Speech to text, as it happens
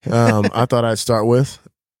I thought I'd start with.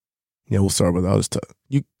 Yeah, we'll start with.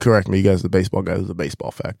 You correct me. You guys, the baseball guys, is a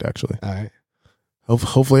baseball fact actually. All right.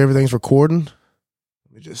 Hopefully everything's recording.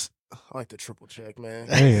 I like to triple check, man.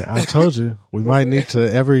 Hey, I told you we might need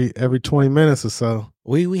to every 20 minutes or so.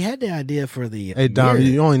 We had the idea for the. Hey, Dom,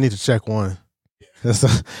 you only need to check one.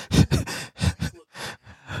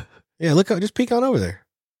 Yeah, look, just peek on over there.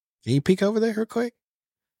 Can you peek over there real quick?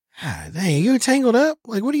 God dang, you tangled up?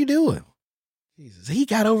 Like, what are you doing? Jesus, he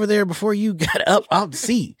got over there before you got up out the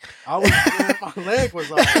seat. My leg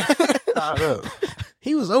was up.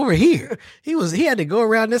 He was over here. He had to go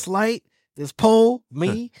around this light, this pole,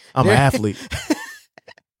 me. I'm an athlete.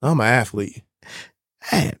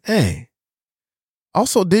 Hey.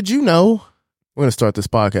 Also, did you know? We're going to start this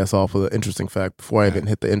podcast off with an interesting fact before I even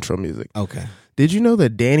hit the intro music. Okay. Did you know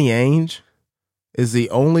that Danny Ainge is the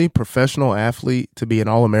only professional athlete to be an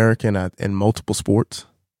All-American in multiple sports?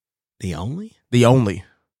 The only? The only.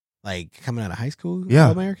 Like coming out of high school? Yeah.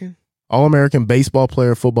 All-American? All-American baseball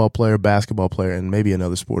player, football player, basketball player, and maybe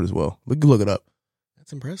another sport as well. We can look it up.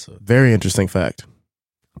 That's impressive. Very interesting fact.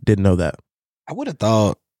 Didn't know that. I would have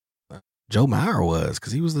thought Joe Mauer was,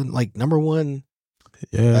 because he was the number one.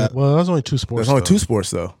 Yeah. Well, there's only two sports. There's only two sports,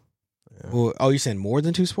 though. Yeah. Well, you're saying more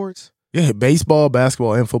than two sports? Yeah, baseball,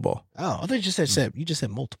 basketball, and football. Oh, I thought you just said you just said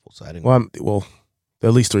multiple, so I didn't. Well,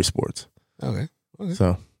 at least three sports. Okay.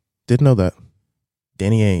 So, didn't know that.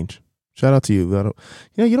 Danny Ainge. Shout out to you.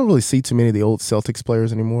 You don't really see too many of the old Celtics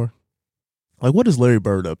players anymore. Like, what is Larry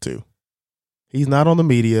Bird up to? He's not on the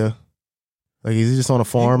media. Like, he's just on a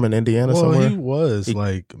farm in Indiana somewhere. He was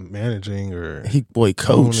managing or he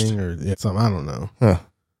coached or something. I don't know. Huh.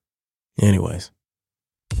 Anyways.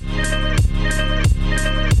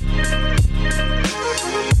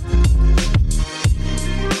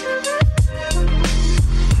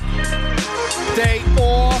 Stay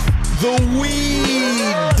off the weed.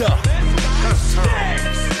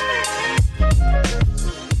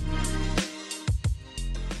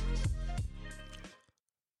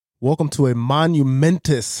 Welcome to a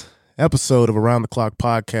monumentous episode of Around the Clock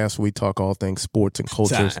Podcast, where we talk all things sports and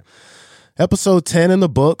cultures. Episode 10 in the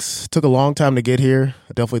books. Took a long time to get here.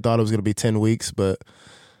 I definitely thought it was going to be 10 weeks, but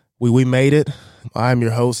we made it. I'm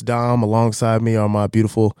your host, Dom. Alongside me are my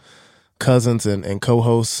beautiful cousins and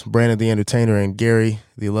co-hosts, Brandon the Entertainer and Gary,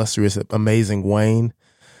 the illustrious, amazing Wayne.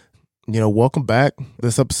 Welcome back.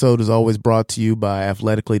 This episode is always brought to you by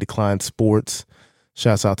Athletically Declined Sports.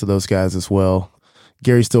 Shouts out to those guys as well.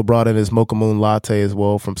 Gary still brought in his Mocha Moon latte as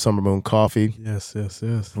well from Summer Moon Coffee. Yes.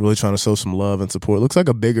 Really trying to show some love and support. It looks like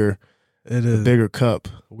a bigger cup.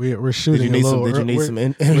 We're shooting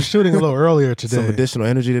We're shooting a little earlier today. Some additional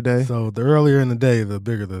energy today. So the earlier in the day, the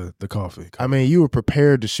bigger the coffee. I mean, you were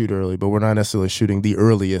prepared to shoot early, but we're not necessarily shooting the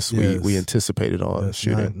earliest we anticipated on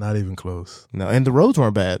shooting. Not even close. No, and the roads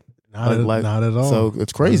weren't bad. Not at all. So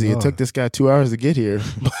it's crazy. It took this guy 2 hours to get here.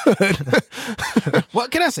 Well,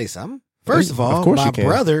 can I say something? First of all, of course my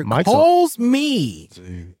brother calls me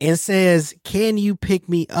and says, "Can you pick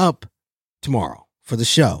me up tomorrow for the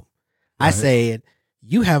show?" Right. I said,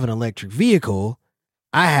 "You have an electric vehicle.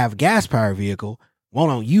 I have gas-powered vehicle. Why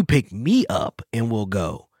don't you pick me up and we'll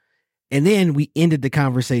go?" And then we ended the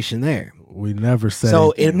conversation there. We never said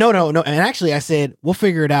no. And actually, I said, "We'll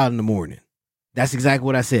figure it out in the morning." That's exactly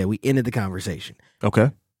what I said. We ended the conversation.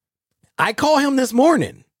 Okay. I call him this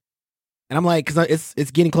morning. And I'm like, because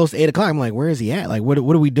it's getting close to 8 o'clock. I'm like, where is he at? Like, what are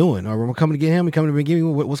we doing? Are we coming to get him? We coming to get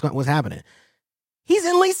him? What's happening? He's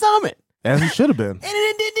in Lee Summit. As he should have been. And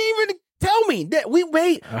it didn't even tell me that we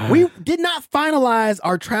did not finalize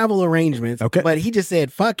our travel arrangements. Okay. But he just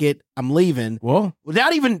said, fuck it, I'm leaving. Well,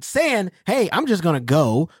 without even saying, hey, I'm just going to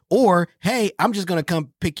go, or hey, I'm just going to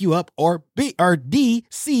come pick you up, or B or D,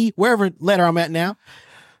 C, wherever letter I'm at now.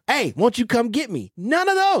 Hey, won't you come get me? None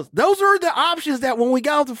of those. Those were the options that when we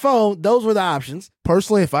got off the phone, those were the options.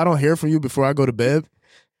 Personally, if I don't hear from you before I go to bed,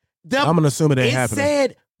 I'm going to assume it ain't happening. It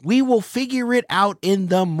said, we will figure it out in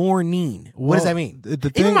the morning. What does that mean?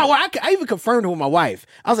 Even my wife, I even confirmed it with my wife.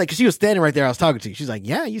 I was like, because she was standing right there, I was talking to you. She's like,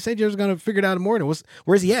 yeah, you said you was going to figure it out in the morning.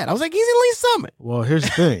 Where's he at? I was like, he's in Lee Summit. Well, here's the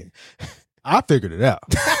thing. I figured it out.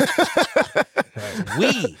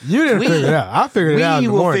 You didn't figure it out. I figured it out in the morning. We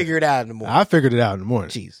will figure it out in the morning. I figured it out in the morning.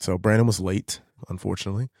 Jeez. So Brandon was late,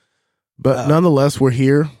 unfortunately. But nonetheless, we're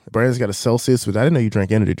here. Brandon's got a Celsius, but I didn't know you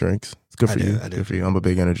drank energy drinks. It's good for you. Good for you. I'm a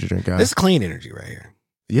big energy drink guy. This is clean energy right here.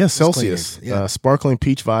 Yeah, Celsius. Yeah. Sparkling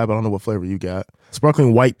peach vibe. I don't know what flavor you got.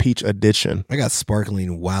 Sparkling white peach edition. I got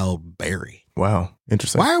sparkling wild berry. Wow.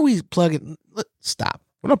 Interesting. Why are we plugging? Stop.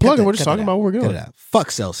 We're not plugging. We're just talking about where we're going.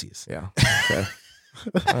 Fuck Celsius. Yeah. Okay.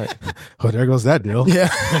 All right. Oh, there goes that deal.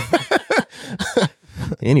 Yeah.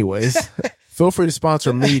 Anyways, Feel free to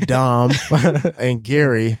sponsor me, Dom, and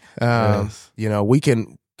Gary. Yes. We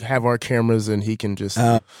can have our cameras and he can just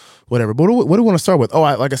whatever. But what do we want to start with? Oh,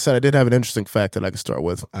 like I said, I did have an interesting fact that I could start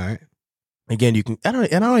with. All right. Again, you can. I don't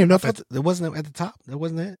even know if There wasn't at the top. There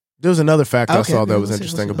wasn't that. there was another fact I Okay, saw that was let's see,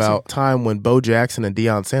 interesting let's see. about time when Bo Jackson and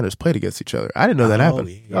Deion Sanders played against each other. I didn't know that happened.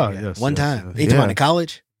 Yes, One yes, time. yes. They talking about in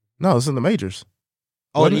college? No, it's in the majors.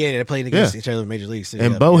 Oh, Wasn't yeah, they played against each other in Major League.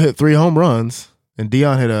 And Bo hit 3 home runs, and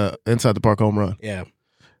Deion hit a inside the park home run. Yeah.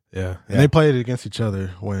 Yeah. And they played against each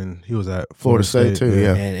other when he was at Florida State too.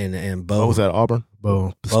 Yeah. And Bo Bo was at Auburn.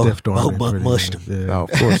 Bo stiffed on him. Bo pretty mushed much. him. Yeah. Oh,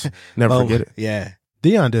 of course. Never Bo, forget it. Yeah.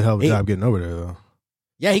 Deion did a hell of a job getting over there though.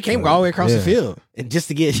 Yeah, he came all the way across the Yeah. field and just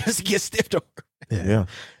to get stiffed over. Yeah.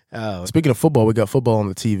 Oh, Speaking of football, we got football on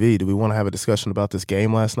the TV. Do we want to have a discussion about this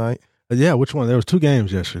game last night? Yeah, which one? There was 2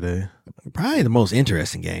 games yesterday. probably the most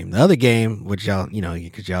interesting game. The other game, which y'all,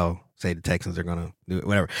 because y'all say the Texans are gonna do it,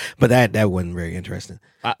 whatever. But that wasn't very interesting.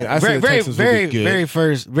 I Very, think the Texans will be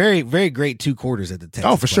good. very great 2 quarters at the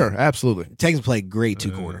Texans. Oh, for played. sure, absolutely. Texans played great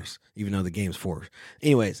 2 quarters, even though the game's 4.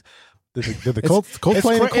 Anyways, Did the Colts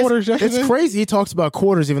play in the quarters yesterday? It's crazy. He talks about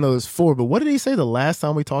quarters, even though there's 4. But what did he say the last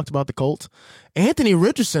time we talked about the Colts? Anthony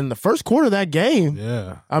Richardson, the first quarter of that game.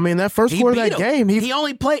 Yeah. I mean, that first he quarter of beat that him. game, He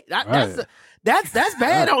only played. That's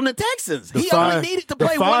bad on the Texans. He only needed to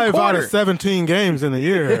play 1 5 quarter. out of 17 games in the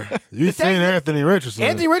year. You've seen Anthony Richardson.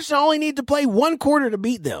 Anthony Richardson only needed to play 1 quarter to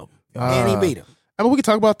beat them, and he beat them. I mean, we could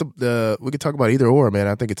talk about we could talk about either or, man.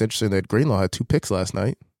 I think it's interesting that Greenlaw had 2 picks last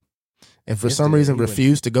night, and for some reason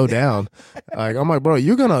refused to go down. Like, I'm like, bro,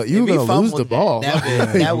 you're gonna lose the ball.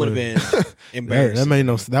 That would have been embarrassing. That made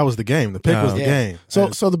no. That was the game. The pick was the game.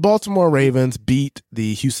 So the Baltimore Ravens beat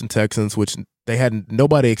the Houston Texans, which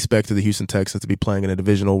nobody expected the Houston Texans to be playing in a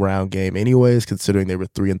divisional round game anyways, considering they were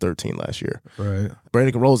 3-13 last year. Right.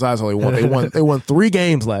 Brandon can roll his eyes. They won 3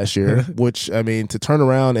 games last year, which, I mean, to turn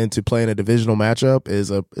around and to play in a divisional matchup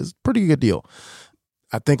is a pretty good deal.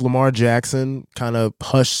 I think Lamar Jackson kind of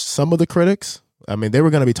hushed some of the critics. I mean, they were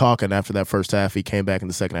going to be talking after that first half. He came back in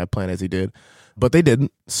the second half playing as he did, but they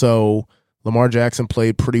didn't. So Lamar Jackson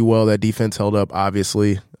played pretty well. That defense held up,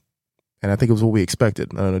 obviously. And I think it was what we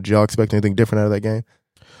expected. I don't know. Did y'all expect anything different out of that game?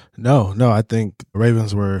 No. I think the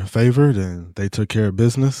Ravens were favored and they took care of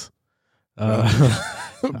business. I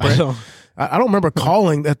don't remember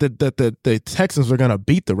calling that the Texans were going to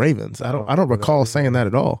beat the Ravens. I don't recall saying that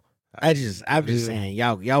at all. I'm just saying,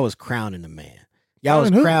 y'all was crowning the man. Y'all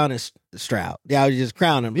was crowning Stroud. Y'all was just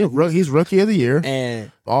crowning him. Yeah, he's rookie of the year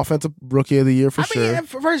And offensive rookie of the year for sure. mean,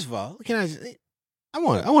 first of all, I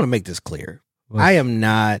want to make this clear. I am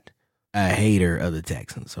not a hater of the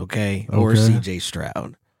Texans, okay? Or CJ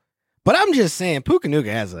Stroud. But I'm just saying, Puka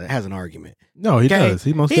Nacua has an argument. No, he does.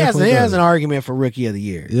 He most definitely he does. has an argument for rookie of the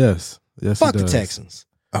year. Yes. Fuck the Texans.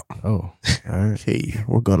 Oh. All right. Okay,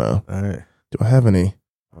 we're gonna. All right. Do I have any?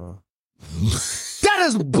 That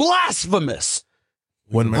is blasphemous.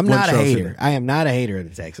 I'm not a hater. I am not a hater of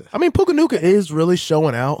the Texans. I mean, Puka Nacua is really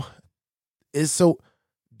showing out. Do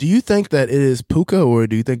you think that it is Puka, or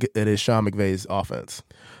do you think it is Sean McVay's offense?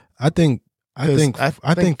 I think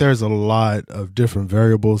there's a lot of different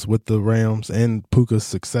variables with the Rams and Puka's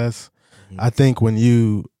success. Mm-hmm. I think when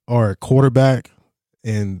you are a quarterback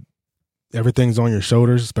and everything's on your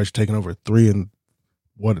shoulders, especially taking over a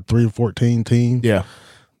 3-14 team. Yeah.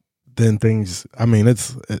 Then things. I mean,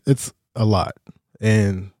 it's a lot,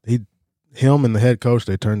 and him and the head coach,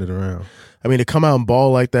 they turned it around. I mean, to come out and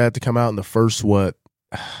ball like that, to come out in the first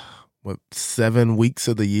 7 weeks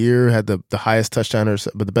of the year, had the highest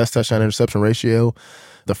but the best touchdown interception ratio,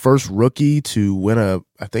 the first rookie to win a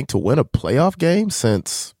playoff game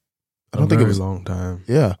since I don't think it was a long time.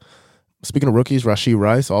 Yeah. Speaking of rookies, Rashee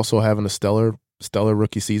Rice also having a stellar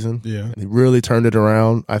rookie season. Yeah. He really turned it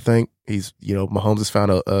around. I think Mahomes has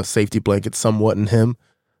found a safety blanket somewhat in him.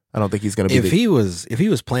 I don't think he's going to be. If he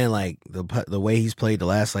was playing like the way he's played the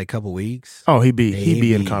last couple weeks, he'd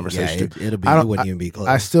be in conversation. Yeah, he wouldn't even be close.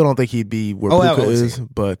 I still don't think he'd be where Puka is,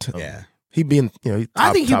 but he'd be in.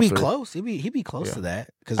 I think he'd be close. He'd be close to that.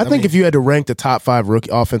 I think if you had to rank the top 5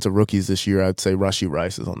 offensive rookies this year, I'd say Rashee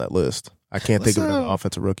Rice is on that list. I can't think of another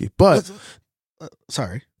offensive rookie. But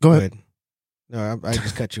sorry, go ahead. No, I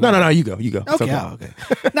just cut you. No, you go. Okay.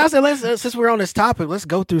 Now, since we're on this topic, let's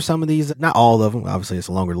go through some of these. Not all of them. Obviously, it's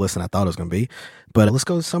a longer list than I thought it was going to be. But let's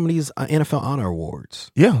go to some of these NFL honor awards.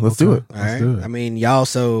 Yeah, let's do it. All right. I mean, y'all.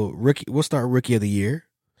 So rookie. We'll start rookie of the year.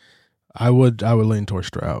 I would lean towards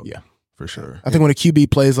Stroud. Yeah, for sure. I think when a QB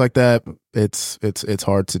plays like that, it's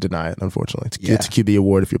hard to deny it. Unfortunately, it's a QB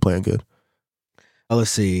award if you're playing good.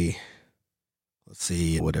 Let's see.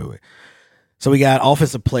 Whatever. So we got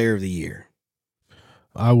offensive player of the year.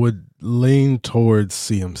 I would lean towards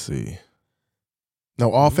CMC.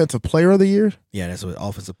 No, offensive player of the year? Yeah, that's what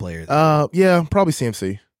offensive player. Yeah, probably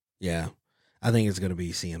CMC. Yeah. I think it's going to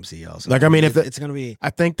be CMC also. Like, I mean, if it's going to be,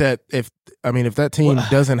 I think that if that team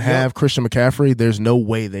doesn't have Christian McCaffrey, there's no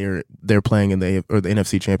way they're playing in the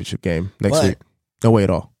NFC Championship game next week. No way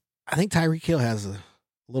at all. I think Tyreek Hill has a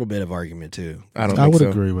little bit of argument too. I would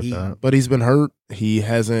agree with that. But he's been hurt. He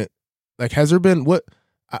hasn't. Like, has there been what?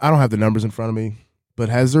 I don't have the numbers in front of me, but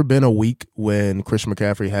has there been a week when Christian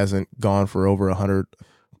McCaffrey hasn't gone for over 100?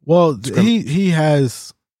 Well, he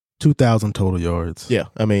has 2,000 total yards. Yeah,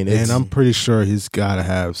 I mean, and I'm pretty sure he's got to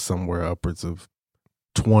have somewhere upwards of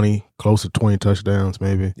 20, close to 20 touchdowns,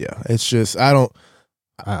 maybe. Yeah, it's just I don't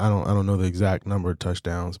know the exact number of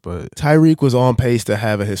touchdowns, but Tyreek was on pace to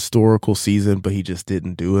have a historical season, but he just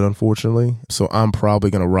didn't do it, unfortunately. So I'm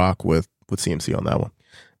probably going to rock with CMC on that one.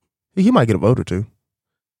 He might get a vote or two.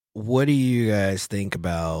 What do you guys think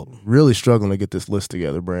about? Really struggling to get this list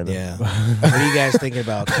together, Brandon. Yeah. What are you guys thinking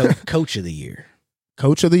about coach of the year?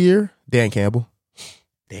 Coach of the year, Dan Campbell.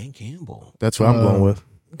 Dan Campbell. That's what I'm going with.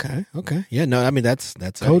 Okay. Yeah. No, I mean that's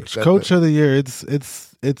coach of the year.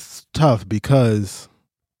 It's tough because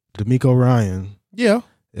DeMeco Ryan. Yeah.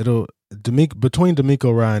 Between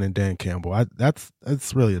DeMeco Ryan and Dan Campbell.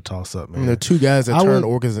 That's really a toss up, man. I mean, they're two guys that turn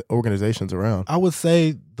organizations around. I would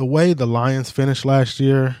say the way the Lions finished last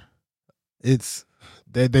year, they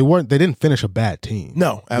didn't finish a bad team.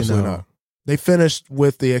 No, absolutely not. They finished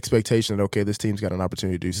with the expectation that, okay, this team's got an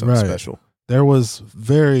opportunity to do something special. There was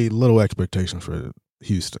very little expectation for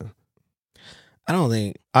Houston.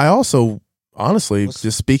 I also, honestly,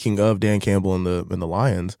 just speaking of Dan Campbell and the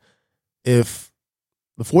Lions, if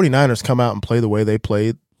the 49ers come out and play the way they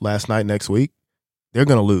played last night next week, they're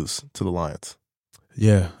going to lose to the Lions.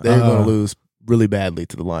 Yeah. They're going to lose really badly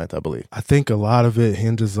to the Lions, I believe. I think a lot of it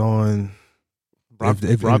hinges on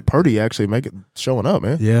Brock Purdy actually showing up,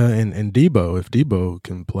 man. Yeah, and Debo, if Debo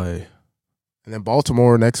can play. And then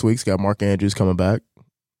Baltimore next week's got Mark Andrews coming back,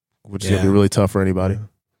 which is going to be really tough for anybody.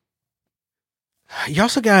 You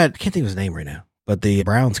also got, I can't think of his name right now, but the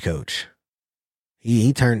Browns coach.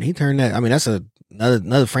 He turned that. I mean, that's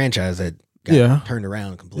another franchise that got turned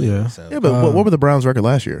around completely. Yeah, so. But what were the Browns' record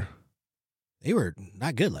last year? They were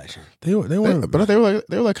not good last year. They were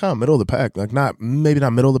like kind of middle of the pack. Like maybe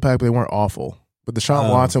not middle of the pack, but they weren't awful. But Deshaun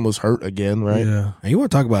Watson was hurt again, right? Yeah. And you want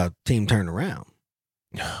to talk about team turned around?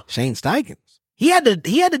 Shane Steichen. He had to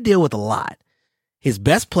deal with a lot. His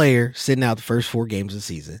best player sitting out the first 4 games of the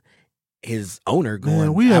season. His owner going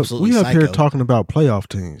absolutely psycho. We up here talking about playoff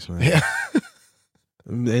teams, man. Yeah.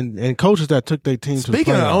 and coaches that took their team to the playoffs.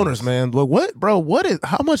 Speaking of owners, man, look,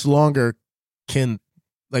 how much longer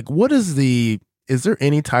is there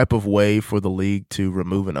any type of way for the league to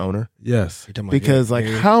remove an owner? Yes. Because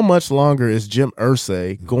how much longer is Jim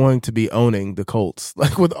Irsay going to be owning the Colts?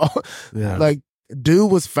 Like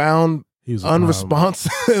dude was found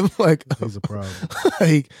unresponsive. Like he's a problem.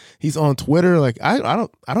 Like he's on Twitter. Like I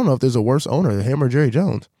don't know if there's a worse owner than him or Jerry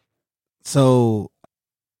Jones. So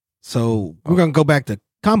we're gonna go back to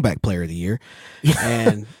comeback player of the year,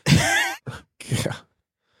 and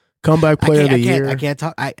comeback player of the year. I can't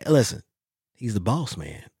talk. Listen. He's the boss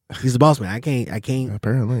man. I can't.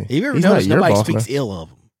 Apparently, you ever notice nobody speaks ill of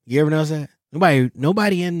him? You ever notice that?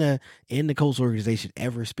 Nobody in the Colts organization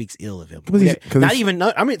ever speaks ill of him. Talking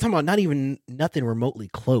about not even nothing remotely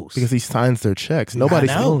close. Because he signs their checks. I don't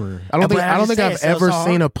think I've ever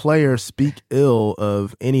seen a player speak ill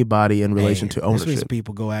of anybody in relation to ownership. This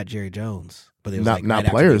people go at Jerry Jones, but it was not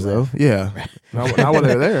players though. Yeah, not when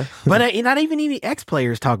they're there. But not even any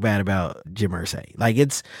ex-players talk bad about Jim Irsay. Like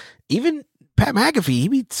it's even Pat McAfee. He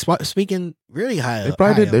be speaking really high. They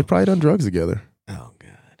probably done drugs together. Oh God.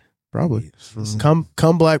 Probably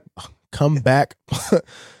comeback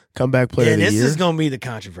player of the year. This is gonna be the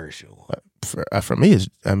controversial. For me, it's.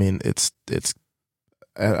 I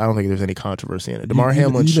don't think there's any controversy in it. DeMar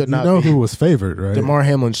Hamlin should not. You know who was favored, right? DeMar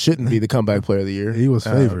Hamlin shouldn't be the comeback player of the year. He was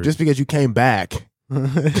favored. Just because you came back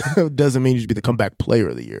doesn't mean you should be the comeback player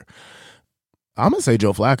of the year. I'm gonna say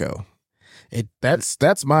Joe Flacco.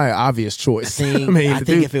 That's my obvious choice. I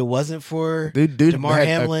think if it wasn't for DeMar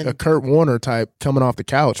Hamlin, a Kurt Warner type coming off the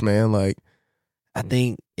couch, man. Like, I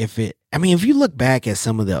think if you look back at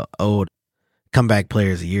some of the old comeback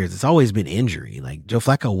players of years, it's always been injury. Like Joe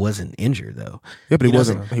Flacco wasn't injured though. Yeah, but he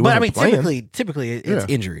wasn't. Typically it's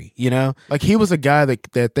injury. You know, like he was a guy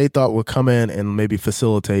that they thought would come in and maybe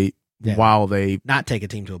facilitate. Yeah. While they not take a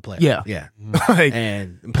team to a playoff, yeah,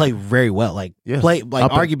 and play very well,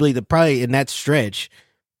 arguably probably in that stretch,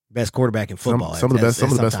 best quarterback in football. Some of the best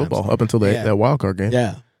football up until that wild card game.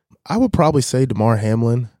 Yeah, I would probably say DeMar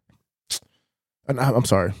Hamlin. I'm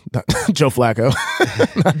sorry, not Joe Flacco.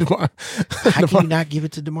 Not DeMar. How can you not give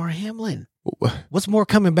it to DeMar Hamlin? What's more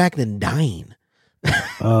coming back than dying?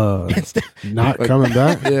 Not coming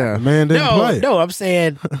back. Yeah, the man didn't play. No, I'm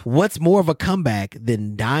saying what's more of a comeback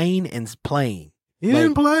than dying and playing? He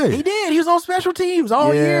didn't play. He did. He was on special teams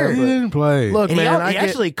all year. He didn't play. Look, And man, he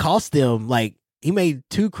actually cost them. Like, he made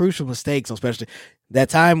 2 crucial mistakes on special teams. That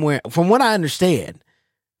time where, from what I understand,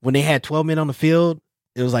 when they had 12 men on the field,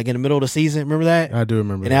 it was like in the middle of the season. Remember that? I do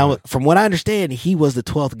remember and that. From what I understand, he was the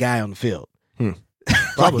 12th guy on the field.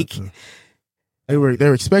 Like, they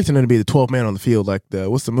were expecting him to be the 12th man on the field, like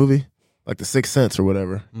what's the movie? Like the Sixth Sense or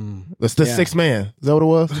whatever. That's the Sixth Man. Is that what it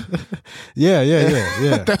was?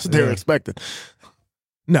 yeah. That's what they were expecting.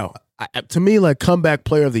 No, to me, like, comeback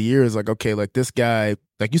player of the year is like, okay, like this guy,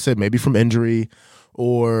 like you said, maybe from injury,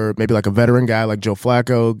 or maybe like a veteran guy like Joe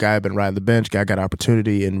Flacco, guy had been riding the bench, guy got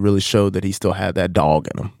opportunity and really showed that he still had that dog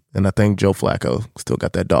in him. And I think Joe Flacco still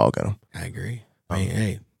got that dog in him. I agree.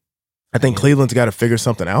 Hey, I think Cleveland's got to figure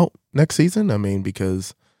something out next season. I mean,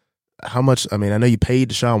 because how much, I mean, I know you paid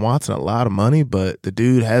Deshaun Watson a lot of money, but the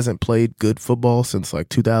dude hasn't played good football since like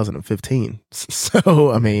 2015.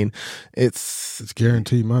 So, I mean, it's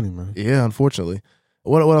guaranteed money, man. Yeah, unfortunately.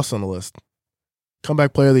 What else on the list?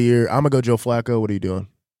 Comeback player of the year. I'm going to go Joe Flacco. What are you doing?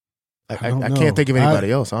 I can't think of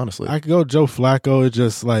anybody else, honestly. I could go Joe Flacco. It's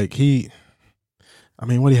just like what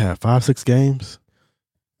do you have, 5-6 games?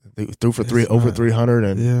 They threw for over 300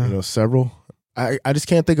 and several. I just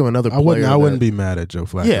can't think of another player. I wouldn't be mad at Joe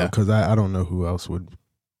Flacco because I don't know who else would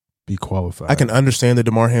be qualified. I can understand the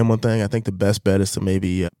DeMar Hamlin thing. I think the best bet is to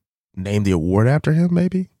maybe name the award after him,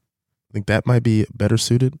 maybe. I think that might be better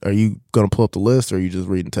suited. Are you going to pull up the list or are you just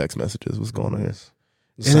reading text messages? What's going on here?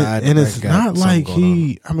 And it's not like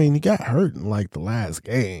he got hurt in like the last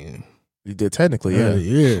game. He did technically, yeah.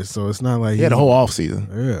 Yeah, so it's not like he had a whole offseason.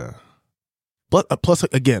 Yeah. But plus,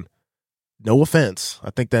 again, no offense. I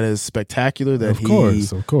think that is spectacular that of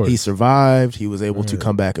course. he survived. He was able to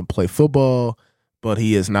come back and play football, but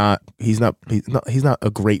he's not a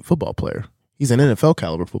great football player. He's an NFL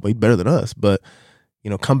caliber football. He's better than us, but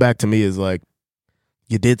come back to me is like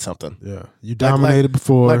you did something. Yeah, you dominated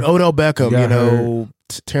before. Like Odell Beckham,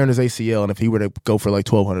 tearing his ACL, and if he were to go for like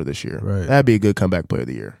 1,200 this year, that'd be a good comeback player of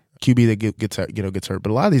the year. QB that gets hurt, but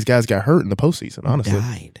a lot of these guys got hurt in the postseason. Honestly,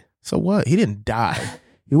 died. So what? He didn't die.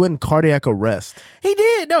 He went in cardiac arrest. He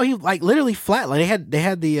did. No, he like literally flatlined. They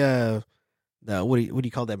had the what do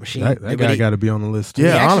you call that machine? That guy got to be on the list.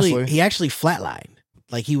 Yeah, honestly, he actually flatlined.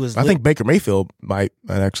 Like he was. I think Baker Mayfield might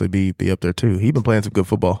actually be up there too. He's been playing some good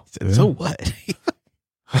football. Yeah. So what?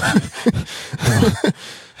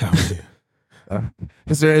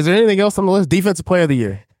 Is there anything else on the list? Defensive player of the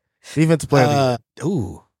year. Defensive player of the year.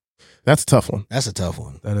 Ooh, that's a tough one. That's a tough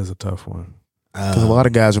one. That is a tough one. Because a lot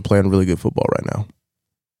of guys are playing really good football right now.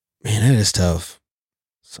 Man, that is tough.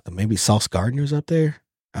 Maybe Sauce Gardner's up there.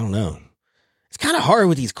 I don't know. It's kind of hard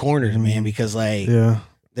with these corners, man, because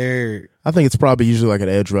they're. I think it's probably usually like an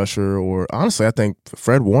edge rusher, or honestly, I think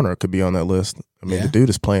Fred Warner could be on that list. I mean, the dude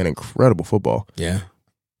is playing incredible football. Yeah,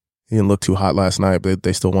 he didn't look too hot last night, but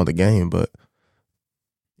they still won the game. But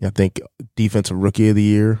I think defensive rookie of the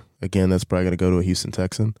year, again, that's probably going to go to a Houston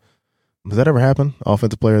Texan. Has that ever happened?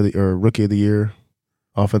 Offensive player of the or rookie of the year,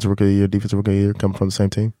 offensive rookie of the year, defensive rookie of the year, coming from the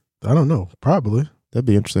same team? I don't know. Probably. That'd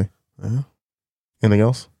be interesting. Yeah. Anything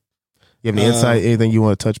else? You have any insight? Anything you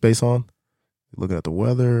want to touch base on? Looking at the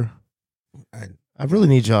weather. I really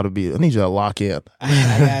need y'all to lock in.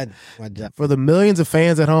 I got my job. For the millions of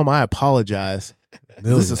fans at home, I apologize.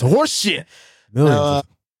 This is horse shit. Millions.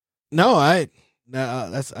 I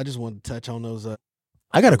just wanted to touch on those.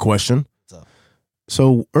 I got a question.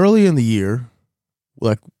 So early in the year,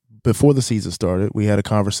 like before the season started, we had a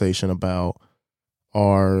conversation about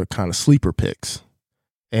our kind of sleeper picks.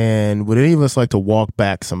 And would any of us like to walk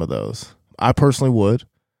back some of those? I personally would.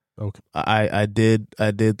 Okay. I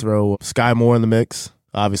did throw Sky Moore in the mix.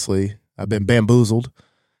 Obviously, I've been bamboozled.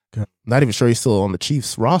 Okay. Not even sure he's still on the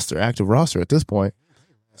Chiefs active roster at this point.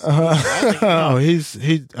 I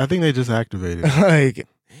think they just activated.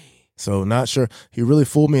 So not sure. He really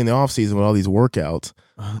fooled me in the offseason with all these workouts.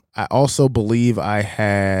 I also believe I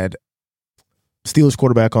had Steelers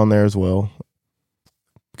quarterback on there as well.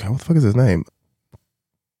 God, what the fuck is his name?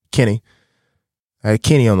 Kenny. I had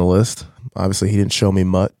Kenny on the list. Obviously, he didn't show me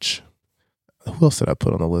much. Who else did I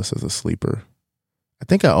put on the list as a sleeper? I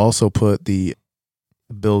think I also put the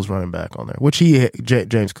Bills running back on there, which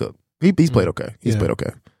James Cook. He's played okay. He's played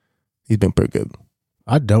okay. He's been pretty good.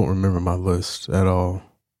 I don't remember my list at all.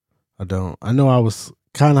 I don't. I know I was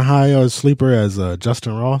kind of high on sleeper as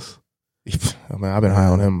Justin Ross. I mean, I've been high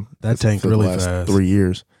on him. That tanked really fast. 3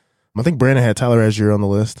 years. I think Brandon had Tyler Algier on the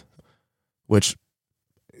list, which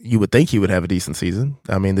you would think he would have a decent season.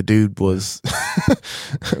 I mean, the dude was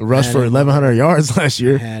rushed for 1,100 yards last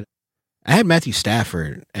year. I had Matthew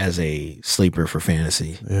Stafford as a sleeper for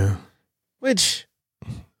fantasy. Yeah. Which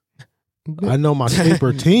I know my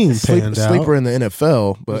sleeper team panned out. Sleeper in the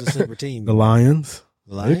NFL, but sleeper team. The Lions.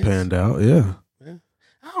 The Lions? They panned out, yeah.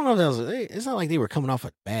 I don't know if that was. It's not like they were coming off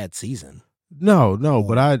a bad season. No,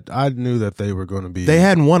 but I knew that they were going to be. They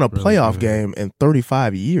hadn't won a really playoff good. game in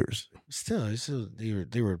 35 years. Still,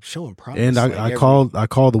 they were showing promise. And I called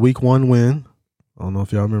the week 1 win. I don't know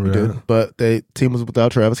if y'all remember that. Did, but the team was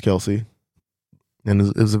without Travis Kelce, and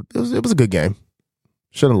it was a good game.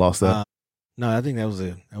 Shouldn't have lost that. No, I think that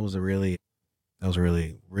was really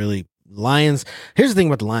Lions. Here's the thing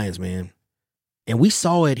about the Lions, man, and we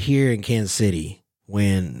saw it here in Kansas City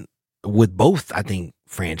with both. I think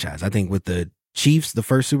franchise. I think with the Chiefs, the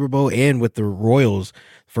first Super Bowl, and with the Royals,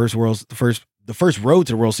 the first road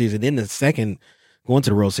to the World Series, and then the second going to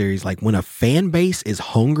the World Series. Like when a fan base is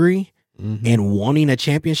hungry and wanting a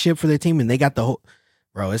championship for their team, and they got the whole,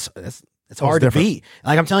 bro, it's hard to beat.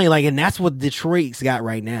 Like I'm telling you, like, and that's what Detroit's got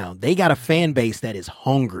right now. They got a fan base that is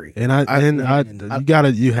hungry. And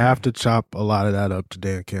you have to chop a lot of that up to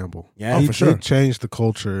Dan Campbell. Yeah, he for sure. changed the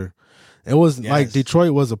culture. It was like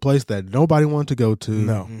Detroit was a place that nobody wanted to go to.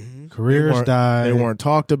 No. Careers died. They weren't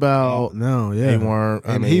talked about. No, yeah. They weren't.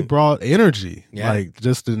 And he brought energy, Yeah. like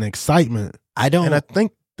just an excitement. And I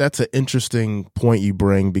think that's an interesting point you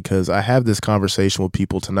bring, because I have this conversation with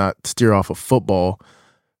people to not steer off of football,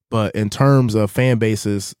 but in terms of fan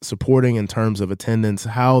bases supporting, in terms of attendance,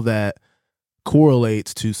 how that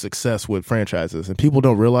correlates to success with franchises. And people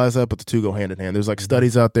don't realize that, but the two go hand in hand. There's like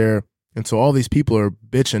studies out there. And so all these people are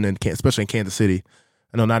bitching, especially in Kansas City.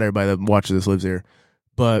 I know not everybody that watches this lives here,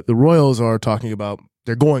 but the Royals are talking about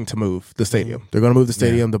they're going to move the stadium. They're going to move the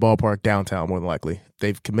stadium, the ballpark downtown, more than likely.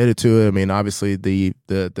 They've committed to it. I mean, obviously the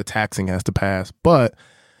taxing has to pass, but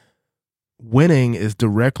winning is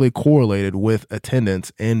directly correlated with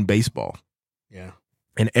attendance in baseball. Yeah.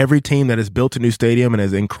 And every team that has built a new stadium and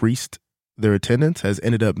has increased their attendance has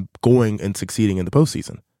ended up going and succeeding in the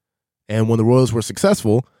postseason. And when the Royals were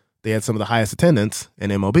successful, they had some of the highest attendance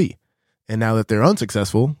in MLB. And now that they're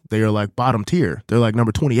unsuccessful, they are like bottom tier. They're like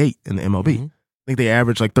number 28 in the MLB. I think they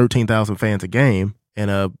average like 13,000 fans a game in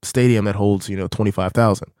a stadium that holds,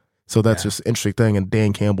 25,000. So that's just an interesting thing. And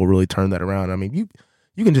Dan Campbell really turned that around. I mean,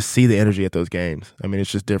 you can just see the energy at those games. I mean,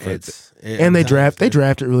 it's just different. And they drafted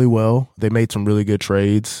really well. They made some really good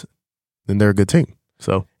trades. And they're a good team.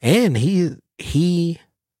 So, and he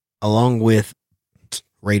along with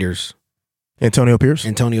Raiders, Antonio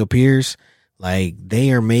Pierce, like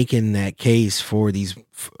they are making that case for these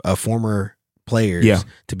former players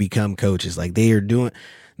to become coaches. Like they are doing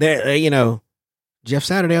that. Jeff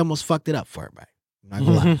Saturday almost fucked it up for everybody. I'm not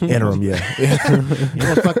gonna lie. Interim, he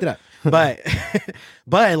almost fucked it up.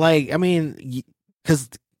 But like, I mean, because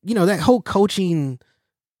that whole coaching,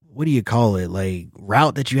 what do you call it? Like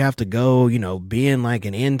route that you have to go, being like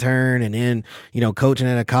an intern and then, coaching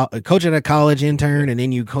at a college intern and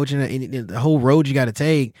then you coaching at the whole road you got to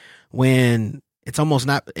take, when it's almost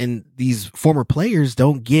not, and these former players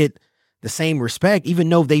don't get the same respect, even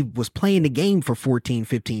though they was playing the game for 14,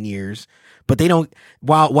 15 years, but they don't,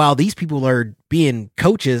 while these people are being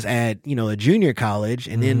coaches at, a junior college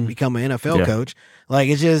and then become an NFL coach. Like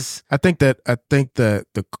it's just, I think that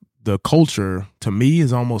the culture to me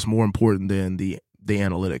is almost more important than the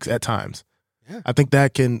analytics at times. Yeah. I think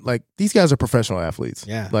that these guys are professional athletes.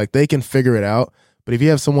 Yeah. Like they can figure it out. But if you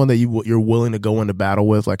have someone that you're willing to go into battle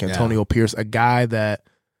with, like Antonio Pierce, a guy that,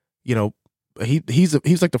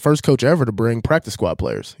 he's like the first coach ever to bring practice squad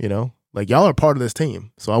players, like y'all are part of this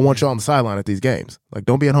team. So I want y'all on the sideline at these games. Like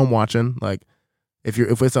don't be at home watching. Like if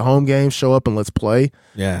it's a home game, show up and let's play.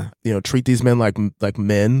 Yeah. Treat these men like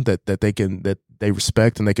men that they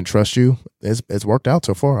respect and they can trust you. It's worked out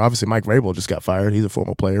so far. Obviously Mike Vrabel just got fired. He's a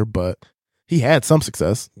former player, but he had some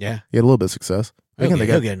success. Yeah. He had a little bit of success. He'll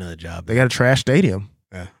get another job. They got a trash stadium.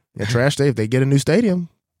 Yeah. Trash stadium. If they get a new stadium,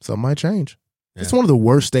 something might change. Yeah. It's one of the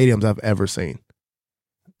worst stadiums I've ever seen.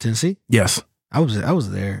 Tennessee? Yes. I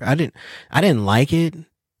was there. I didn't like it.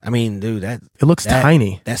 I mean, dude, it looks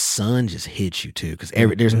tiny. That sun just hits you too, because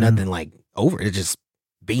there's nothing like over it. Just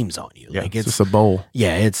beams on you. Yeah, like it's just a bowl.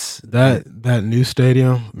 Yeah, it's that new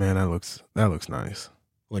stadium, man. That looks nice.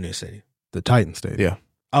 What new stadium? The Titan Stadium. Yeah.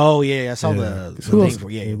 Oh yeah, I saw the thing for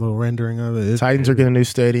a little rendering of it. Titans are getting a new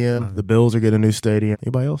stadium. The Bills are getting a new stadium.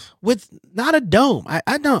 Anybody else? With not a dome. I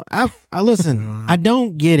listen. I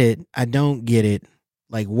don't get it.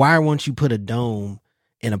 Like, why won't you put a dome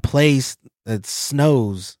in a place that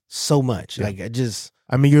snows so much? Yeah. Like,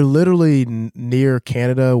 I mean, you're literally near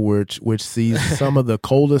Canada, which sees some of the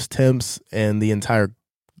coldest temps in the entire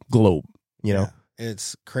globe. You know,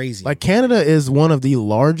 it's crazy. Like Canada is one of the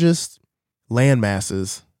largest land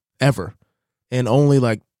masses ever, and only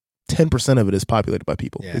like 10% of it is populated by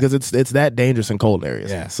people because it's that dangerous in cold areas.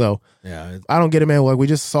 Yeah. So I don't get it, man. Like we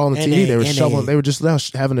just saw on the TV, they were shoveling. They were just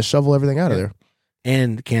having to shovel everything out of there.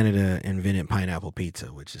 And Canada invented pineapple pizza,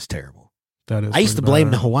 which is terrible. That is I used to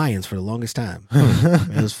blame the Hawaiians for the longest time.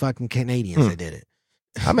 It was fucking Canadians that did it.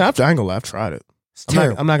 I mean, I ain't gonna lie, I've tried it.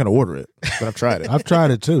 I'm not gonna order it, but I've tried it. I've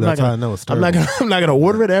tried it too. That's how I know it's terrible. I'm not gonna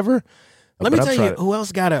order it ever. Let me tell you who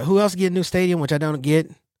else get a new stadium, which I don't get,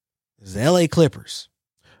 is the LA Clippers.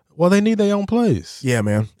 Well, they need their own place. Yeah,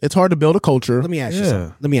 man. It's hard to build a culture. Let me ask you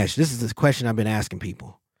something. This is the question I've been asking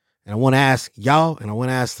people. And I want to ask y'all and I want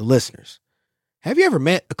to ask the listeners. Have you ever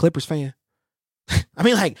met a Clippers fan?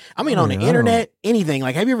 on the internet, anything.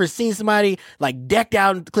 Like, have you ever seen somebody like decked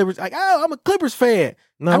out in the Clippers? Like, oh, I'm a Clippers fan.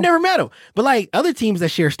 No. I've never met them. But like other teams that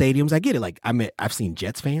share stadiums, I get it. Like I've seen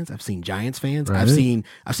Jets fans, I've seen Giants fans, right.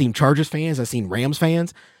 I've seen Chargers fans, I've seen Rams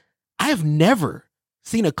fans. I have never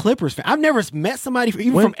seen a Clippers fan. I've never met somebody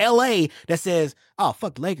from LA that says, "Oh,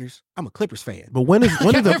 fuck the Lakers. I'm a Clippers fan." But when did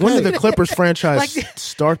the Clippers franchise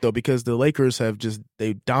start though? Because the Lakers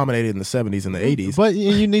they dominated in the 70s and the 80s. But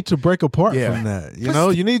you need to break apart from that. You know,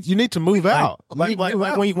 you need to move out. Like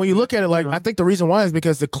when you look at it, like I think the reason why is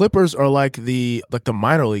because the Clippers are like the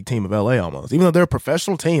minor league team of LA almost. Even though they're a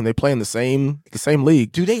professional team, they play in the same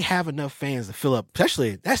league. Do they have enough fans to fill up?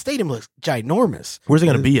 Especially that stadium looks ginormous. Where's it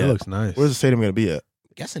going to be at? It looks nice. Where's the stadium going to be at?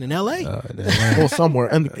 Guessing in LA. Well, somewhere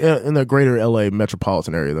in the greater LA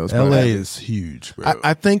metropolitan area, though. LA is huge, bro.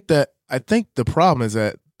 I think the problem is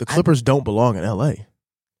that the Clippers don't belong in LA.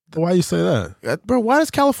 Why you say that? Bro, why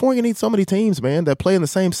does California need so many teams, man, that play in the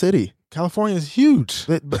same city? California is huge.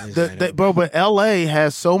 But LA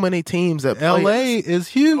has so many teams that play. LA is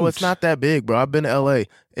huge. Bro, it's not that big, bro. I've been to LA.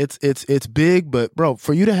 It's big, but bro,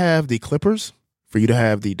 for you to have the Clippers, for you to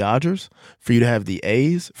have the Dodgers, for you to have the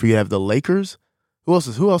A's, for you to have the Lakers.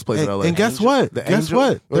 Who else plays in LA? And guess what? Guess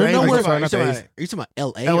what? They're nowhere. Are you talking about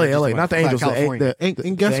LA? LA, not the Angels.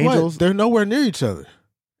 And guess what? They're nowhere near each other.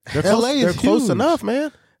 They're close enough,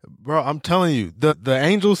 man. Bro, I'm telling you, the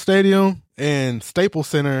Angels Stadium and Staples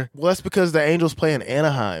Center. Well, that's because the Angels play in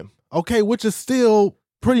Anaheim. Okay, which is still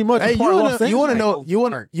pretty much. Hey, you want to know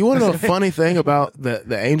a funny thing about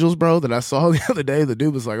the Angels, bro? That I saw the other day. The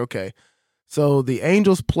dude was like, okay, so the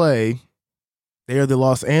Angels play. They are the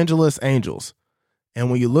Los Angeles Angels. And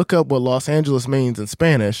when you look up what Los Angeles means in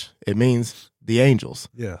Spanish, it means the Angels.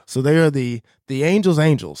 Yeah. So they are the Angels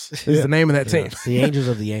is the name of that team. The Angels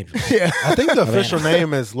of the Angels. Yeah. I think the official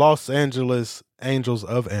name is Los Angeles Angels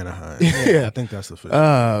of Anaheim. Yeah. I think that's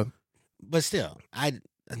official. But still, and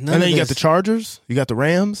then you got the Chargers, you got the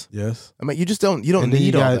Rams. Yes. I mean, you don't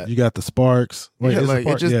need all that. You got the Sparks. Wait,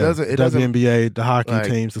 it just doesn't. It doesn't. WNBA, the hockey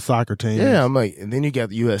teams, the soccer teams. Yeah, I'm like, and then you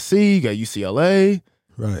got the USC, you got UCLA.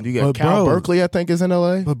 Right. And you got Cal Berkeley, I think, is in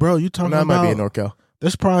LA. But bro, you talking about might be in NorCal.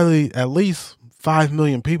 There's probably at least 5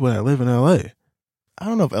 million people that live in LA. I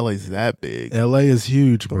don't know if LA's that big. LA is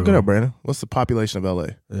huge, bro. Look it up, Brandon. What's the population of LA?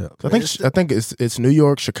 Yeah. I think it's New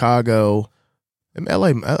York, Chicago, and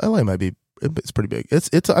LA might be. It's pretty big.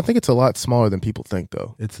 I think it's a lot smaller than people think,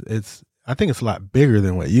 though. I think it's a lot bigger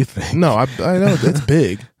than what you think. No, I know it's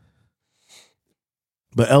big,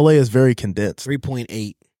 but LA is very condensed.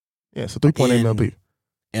 3.8. Yeah, so 3.8 million people.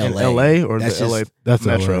 LA or that's the just, LA that's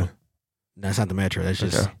metro? LA. That's not the metro. That's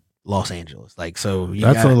just Los Angeles. Like, so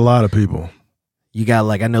that's a lot of people. You got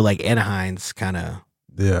I know Anaheim's kind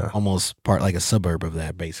of almost part like a suburb of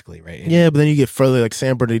that, basically, right? Yeah, but then you get further like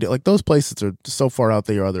San Bernardino. Like those places are so far out,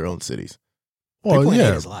 they are their own cities. Well,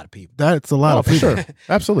 yeah, that's a lot of people. That's a lot of people. Sure.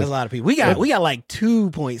 Absolutely, that's a lot of people. We got like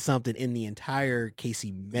 2 point something in the entire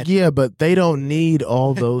KC metro. Yeah, but they don't need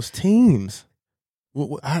all those teams.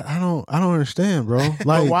 Well, I don't understand, bro.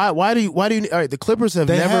 Like, why do you? All right, the Clippers have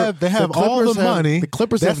they have all the money. The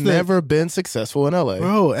Clippers have never been successful in LA.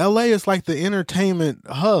 Bro, LA is like the entertainment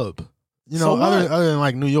hub. You know, other than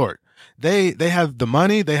like New York. They have the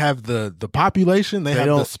money, they have the population, they have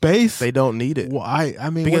the space. They don't need it. Well, I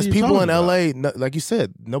mean, because people in LA, like you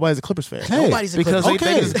said, nobody's a Clippers fan. Hey, nobody's a Clippers fan.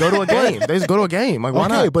 Because they just go to a game. They just go to a game. Like, why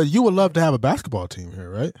not? But you would love to have a basketball team here,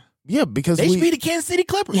 right? Yeah, because they should be the Kansas City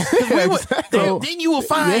Clippers. Then you will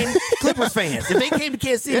find Clippers fans. If they came to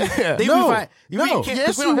Kansas City, they would find.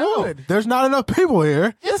 Yes, you would. There's not enough people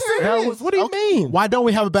here. Yes, there is. What do you mean? Why don't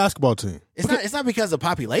we have a basketball team? It's not because of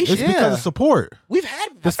population. It's because of support. We've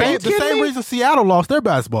had the same reason Seattle lost their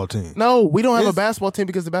basketball team. No, we don't have a basketball team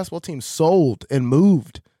because the basketball team sold and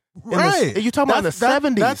moved. Right. You're talking about in the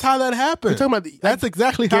 70s. That's how that happened. You're talking about that's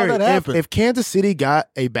exactly how that happened. If Kansas City got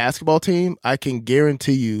a basketball team, I can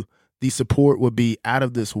guarantee you the support would be out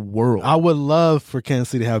of this world. I would love for Kansas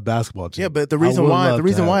City to have a basketball team. Yeah, but the reason why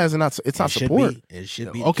is it's not support. It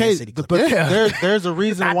should be. Okay, City but there's a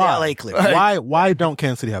reason Not why. the LA Clippers. Why don't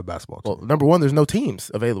Kansas City have a basketball team? Well, number one, there's no teams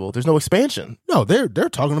available. There's no expansion. No, they're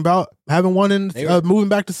talking about having one in moving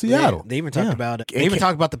back to Seattle. They even talked about it. They even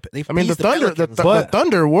talked about the. The Thunder. The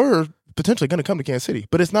Thunder were potentially going to come to Kansas City,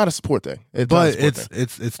 but it's not a support thing.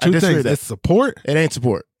 It's two things. It's support. It ain't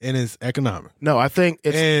support. And it's economic. No, I think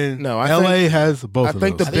it's LA has both. I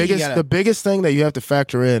think the biggest thing that you have to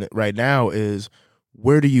factor in right now is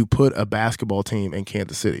where do you put a basketball team in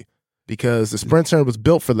Kansas City? Because the Sprint Center was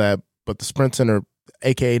built for that, but the Sprint Center,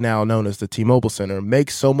 aka now known as the T-Mobile Center,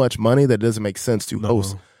 makes so much money that it doesn't make sense to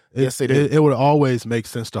host. Yes, they do. It would always make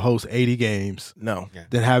sense to host 80 games. No,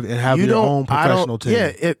 then have your own professional team.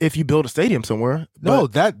 Yeah, if you build a stadium somewhere. No,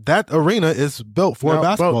 that arena is built for a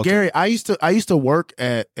basketball team. Gary, I used to work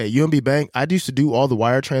at UMB Bank. I used to do all the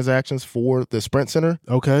wire transactions for the Sprint Center.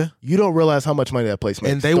 Okay, you don't realize how much money that place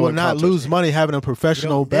makes. And they will not lose money having a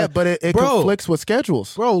professional. Yeah, but it conflicts with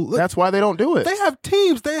schedules, bro. Look, that's why they don't do it. They have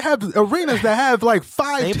teams. They have arenas that have like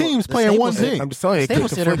five teams playing one team. I'm just telling you,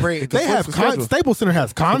 Staples Center. They have Staples Center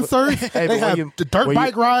has concerts. They have the dirt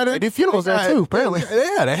bike riding. They do funerals there too, apparently.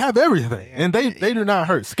 Yeah, they have everything. And they do not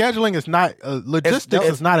hurt. Scheduling is not, logistics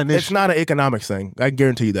is not an issue. It's not an economics thing. I can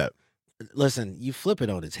guarantee you that. Listen, you flip it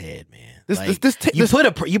on its head, man.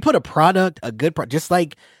 You put a product, a good product, just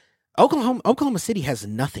like Oklahoma City has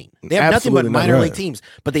nothing. They have nothing but minor league teams,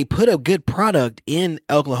 but they put a good product in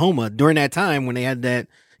Oklahoma during that time when they had that,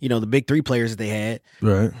 the big three players that they had.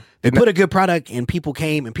 Right. They put a good product and people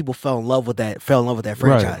came and people fell in love with that franchise.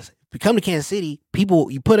 Right. If you come to Kansas City,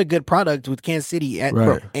 you put a good product with Kansas City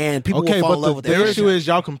and people will fall in love with that. The issue is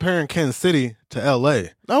y'all comparing Kansas City to LA.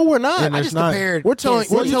 No, we're not. I just compared. We're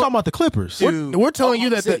talking about the Clippers. We're telling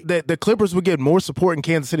you that the Clippers would get more support in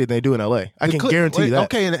Kansas City than they do in LA. I can guarantee that.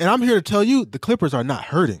 Okay, and I'm here to tell you the Clippers are not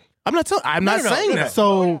hurting. I'm not saying that.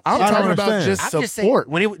 So I'm talking about just support.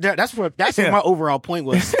 That's what my overall point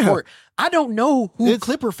was. Support. I don't know who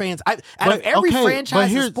Clipper fans. Out of every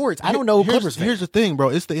franchise in sports, I don't know who Clippers fans. Here's the thing, bro.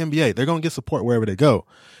 It's the NBA. They're gonna get support wherever they go.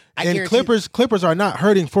 And Clippers are not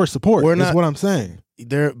hurting for support. Is what I'm saying. But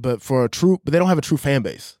they don't have a true fan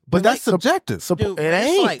base. But that's subjective. Dude, it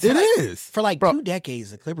ain't. It is. For 2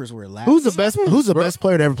 decades, the Clippers were allowed. Who's the best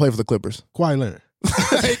player to ever play for the Clippers? Kawhi Leonard.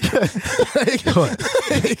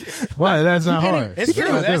 Why? That's not hard. It's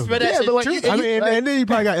true. That's true. I mean, and then you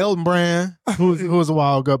probably got Elton Brand, who was a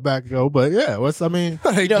while back ago. But yeah, who's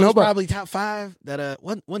probably top 5. That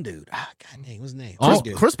one dude. God dang, what's his name?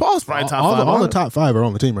 Chris Paul's probably top 5. All the top 5 are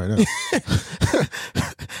on the team right now.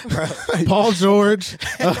 Paul George,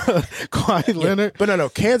 Kawhi Leonard, but no,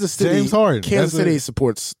 Kansas City, James Harden. Kansas City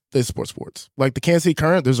supports sports. Like the Kansas City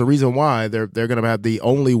Current, there's a reason why they're going to have the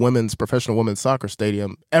only professional women's soccer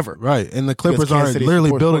stadium ever. Right, and the Clippers are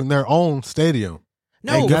literally building their own stadium.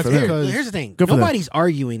 No, here's the thing. Nobody's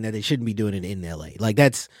arguing that they shouldn't be doing it in LA.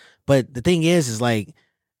 But the thing is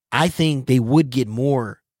I think they would get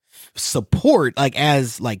more support,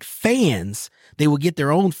 as fans. They would get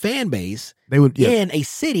their own fan base. They would in a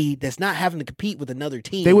city that's not having to compete with another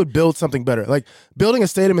team. They would build something better, like building a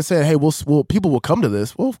stadium and saying, "Hey, people will come to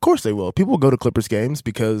this." Well, of course they will. People will go to Clippers games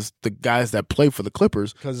because the guys that play for the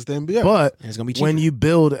Clippers, because it's the NBA. But it's gonna be cheaper. When you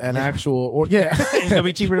build an actual, it's gonna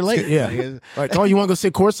be cheaper to Lakers. Yeah, like you want to go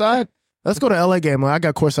sit courtside? Let's go to LA game. I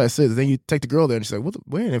got courtside seats. Then you take the girl there and she's like,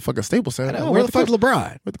 we ain't in fucking Staples Center. Where the fuck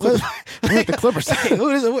LeBron? We're at the Clippers. Hey,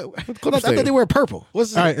 I thought they were purple. All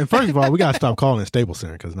right, and first of all, we got to stop calling it Staples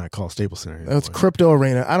Center because it's not called Staples Center anymore. It's Crypto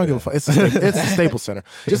Arena. I don't give a fuck. It's the Staples Center.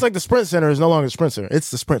 Just like the Sprint Center is no longer the Sprint Center.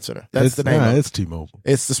 It's the Sprint Center. That's the name. It's T-Mobile.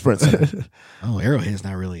 It's the Sprint Center. Arrowhead's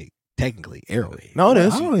not really technically Arrowhead. No, it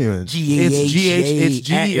is. I don't even.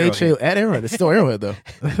 It's GHA at Arrowhead. It's still Arrowhead though.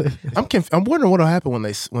 I'm wondering what'll happen when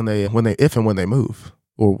they move,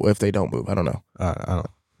 or if they don't move. I don't know. I don't.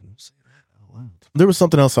 There was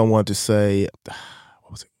something else I wanted to say.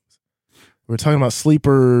 What was it? We were talking about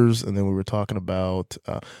sleepers, and then we were talking about.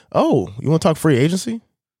 You want to talk free agency?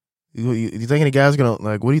 You think any guys gonna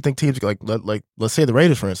what do you think teams like let's say the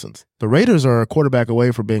Raiders, for instance. The Raiders are a quarterback away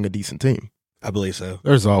from being a decent team. I believe so.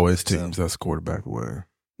 There's always teams that's quarterback away.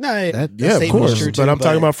 No, of course. But I'm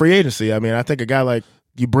talking about free agency. I mean, I think a guy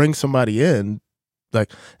you bring somebody in, and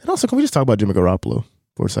also can we just talk about Jimmy Garoppolo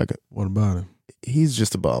for a second? What about him? He's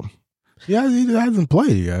just a bum. Yeah, he hasn't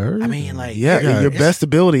played yet. I mean, your best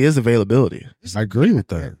ability is availability. I agree with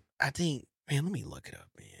that. I think, man, let me look it up,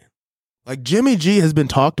 man. Like Jimmy G has been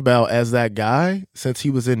talked about as that guy since he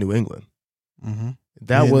was in New England. Mm-hmm.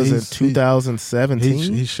 That was in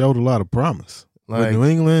 2017. He showed a lot of promise with New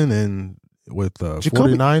England and with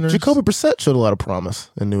 49ers. Jacoby Brissett showed a lot of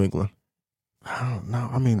promise in New England. I don't know.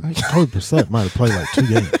 I mean, Jacoby Brissett might have played like 2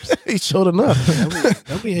 games. He showed enough.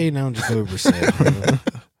 Don't be hating on Jacoby Brissett, bro.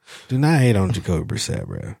 Do not hate on Jacoby Brissett,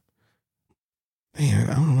 bro. Man,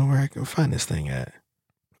 I don't know where I can find this thing at.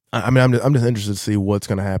 I mean, I'm just interested to see what's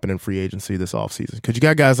going to happen in free agency this offseason. Because you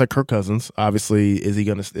got guys like Kirk Cousins. Obviously, is he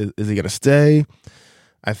gonna stay?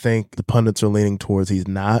 I think the pundits are leaning towards he's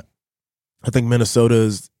not. I think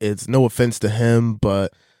Minnesota's. It's no offense to him,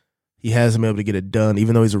 but he hasn't been able to get it done.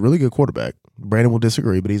 Even though he's a really good quarterback. Brandon will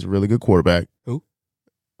disagree, but he's a really good quarterback. Who?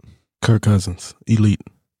 Kirk Cousins, elite.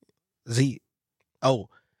 Is he? Oh,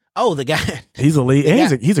 the guy. He's elite.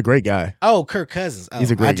 And he's a great guy. Oh, Kirk Cousins. Oh,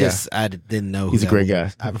 he's a great guy. I didn't know. He's a great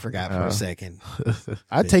guy. I forgot for a second.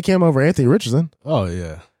 I'd take him over Anthony Richardson. Oh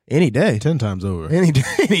yeah, any day, 10 times over. Any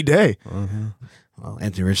day. Uh-huh. Well,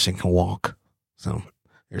 Anthony Richardson can walk, so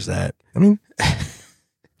there's that. I mean,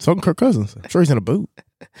 so can Kirk Cousins. I'm sure he's in a boot.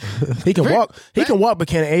 He can walk. He can walk, but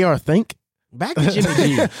can AR think? Back to Jimmy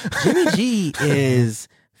G. Jimmy G is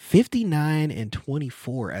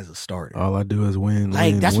 59-24 as a starter. All I do is win.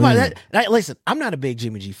 Like win, that's win. why. Listen, I'm not a big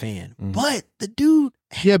Jimmy G fan, but the dude.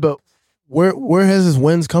 Yeah, but where has his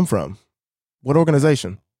wins come from? What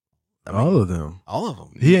organization? All of them. All of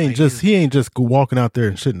them. He ain't just walking out there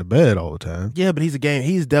and shitting the bed all the time. Yeah, but he's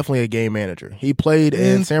definitely a game manager. He played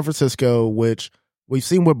in San Francisco, which we've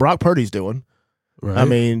seen what Brock Purdy's doing. Right. I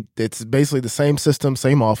mean, it's basically the same system,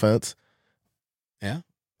 same offense. Yeah.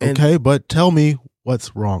 And okay, but tell me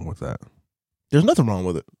what's wrong with that. There's nothing wrong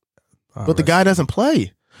with it. But the guy doesn't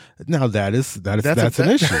play. Now that's an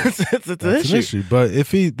issue. That's an issue. But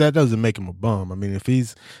if that doesn't make him a bum. I mean, if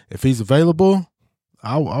he's available,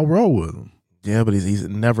 I'll roll with him. Yeah, but he's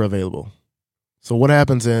never available. So what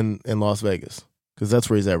happens in Las Vegas? Because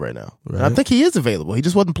that's where he's at right now. Right. I think he is available. He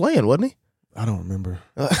just wasn't playing, wasn't he? I don't remember.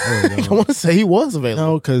 I want to say he was available.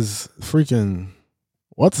 No, because freaking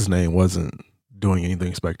what's his name wasn't doing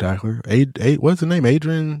anything spectacular. What's his name?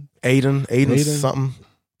 Aiden something.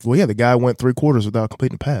 Well, yeah, the guy went 3 quarters without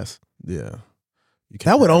completing a pass. Yeah,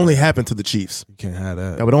 that would only happen to the Chiefs. You can't have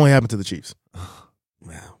that. That would only happen to the Chiefs.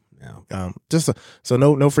 Wow. So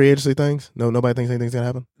no free agency things. Nobody thinks anything's gonna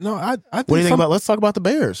happen. No, I think what do you think about? Let's talk about the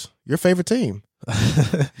Bears. Your favorite team.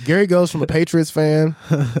 Gary goes from a Patriots fan,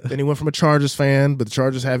 then he went from a Chargers fan, but the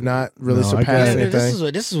Chargers have not really surpassed anything.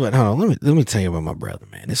 This is what. Hold on. Let me tell you about my brother,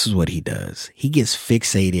 man. This is what he does. He gets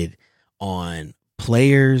fixated on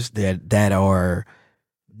players that are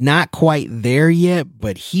not quite there yet,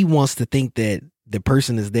 but he wants to think that the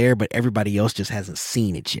person is there, but everybody else just hasn't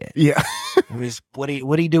seen it yet. Yeah. What do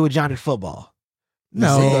you do with Johnny Football?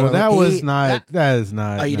 No, that is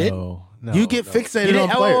not. Oh, you did? No, you get fixated on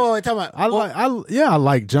players. Talking about, I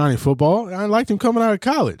like Johnny Football. I liked him coming out of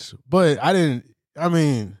college, but I didn't. I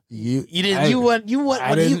mean, you didn't.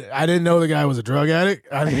 I didn't know the guy was a drug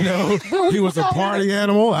addict. I didn't know he was a party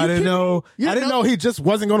animal. I didn't know he just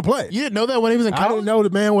wasn't going to play. You didn't know that when he was in college? I didn't know the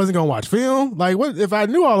man wasn't going to watch film. Like, what if I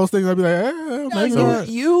knew all those things? I'd be like, maybe not.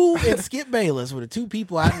 You and Skip Bayless were the 2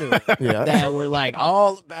 people I knew that were like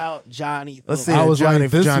all about Johnny. Let's see. I was Johnny,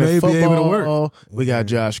 like, this Johnny may Football. be able to work. We got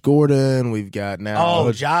Josh Gordon. We've got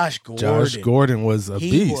now. Josh Gordon. Josh Gordon was a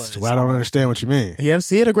beast. Well, I don't understand what you mean. He had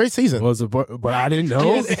a great season. But I didn't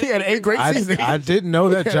know. He had a great season. I didn't know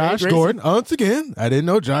that Josh Gordon. Once again, I didn't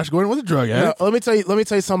know Josh Gordon was a drug addict. No, let me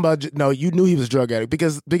tell you something about. No, you knew he was a drug addict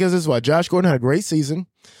because this is why Josh Gordon had a great season.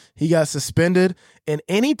 He got suspended, and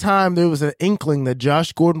anytime there was an inkling that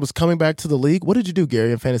Josh Gordon was coming back to the league, what did you do,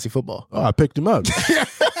 Gary, in fantasy football? Oh, I picked him up,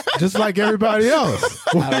 just like everybody else.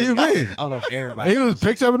 What do you mean? I don't know if everybody. He was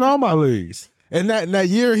picked up in all my leagues, and that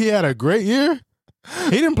year he had a great year. He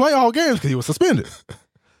didn't play all games because he was suspended.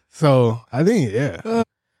 So I think,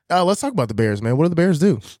 let's talk about the Bears, man. What do the Bears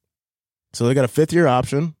do? So they got a 5th-year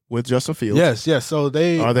option with Justin Fields. Yes. So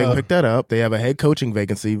they pick that up. They have a head coaching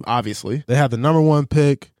vacancy, obviously. They have the number 1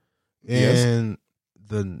 pick and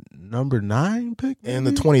the number 9 pick, maybe? And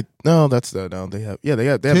the 20. No, that's no. They have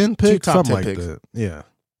 10 picks, 2 top something 10 like picks. that. Yeah.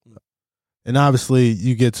 And obviously,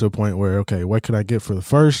 you get to a point where, okay, what can I get for the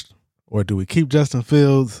first, or do we keep Justin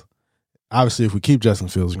Fields? Obviously, if we keep Justin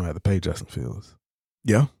Fields, you're gonna have to pay Justin Fields.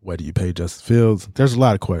 Yeah. What do you pay Justin Fields? There's a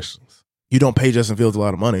lot of questions. You don't pay Justin Fields a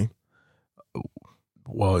lot of money.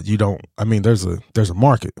 Well, you don't. I mean, there's a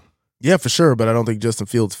market. Yeah, for sure, but I don't think Justin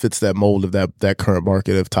Fields fits that mold of that current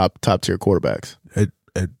market of top tier quarterbacks. It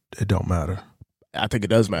don't matter. I think it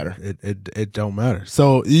does matter. It don't matter.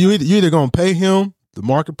 So you either gonna pay him the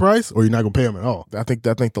market price, or you're not going to pay him at all. I think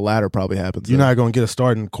the latter probably happens. You're not going to get a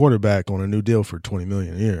starting quarterback on a new deal for $20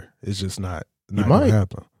 million a year. It's just not going to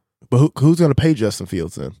happen. But who's going to pay Justin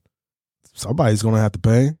Fields then? Somebody's going to have to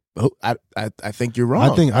pay. I think you're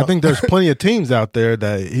wrong. I think there's plenty of teams out there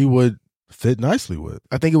that he would fit nicely with.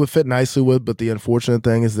 I think it would fit nicely with, but the unfortunate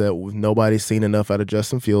thing is that nobody's seen enough out of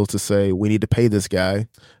Justin Fields to say we need to pay this guy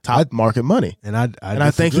top market money. And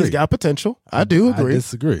I think he's got potential. I do agree. I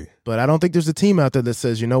disagree. But I don't think there's a team out there that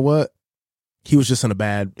says, you know what? He was just in a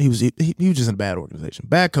bad organization.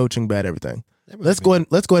 Bad coaching, bad everything. Let's go ahead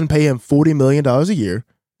and pay him $40 million a year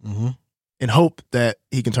and hope that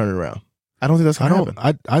he can turn it around. I don't think that's going to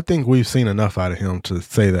happen. I think we've seen enough out of him to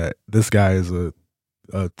say that this guy is a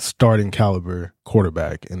starting caliber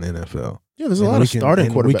quarterback in the NFL. Yeah, there's a lot of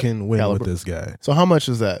starting quarterback. We can win caliber with this guy. So how much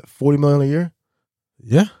is that? $40 million a year?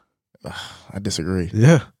 Yeah. I disagree.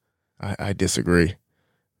 Yeah. I disagree.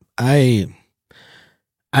 I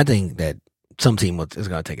think that some team is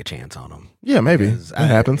going to take a chance on him. Yeah, maybe. That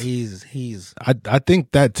happens. I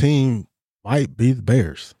think that team might be the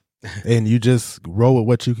Bears. And you just roll with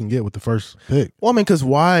what you can get with the first pick. Well, I mean, because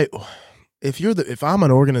why? If I'm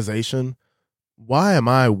an organization, why am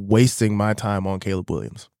I wasting my time on Caleb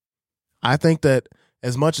Williams? I think that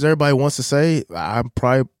as much as everybody wants to say, I'm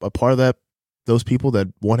probably a part of those people that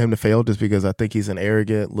want him to fail just because I think he's an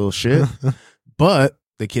arrogant little shit. But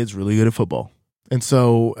the kid's really good at football. And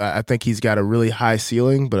so I think he's got a really high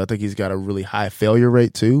ceiling, but I think he's got a really high failure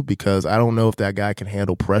rate too, because I don't know if that guy can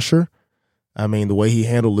handle pressure. I mean, the way he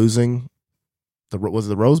handled losing, was it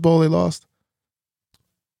the Rose Bowl they lost?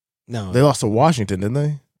 No. They lost to Washington, didn't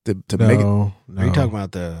they? To no, make it. No. Are you talking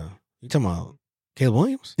about Caleb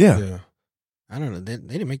Williams? Yeah. I don't know. They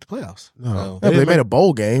didn't make the playoffs. No. So. They made a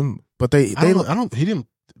bowl game, but he didn't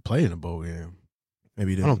play in a bowl game.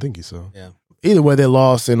 Maybe he didn't. I don't think he so. Yeah. Either way, they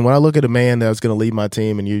lost. And when I look at a man that was going to lead my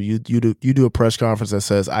team, and you do a press conference that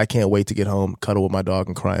says, "I can't wait to get home, cuddle with my dog,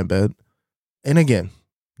 and cry in bed," and again,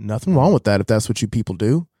 nothing wrong with that if that's what you people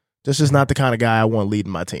do. That's just not the kind of guy I want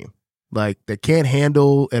leading my team. Like, that can't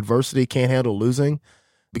handle adversity, can't handle losing.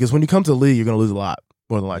 Because when you come to the league, you're going to lose a lot,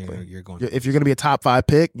 more than likely. If you're going to be a top 5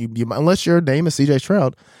 pick, you unless your name is CJ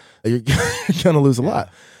Stroud, you're going to lose a lot.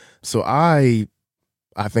 So I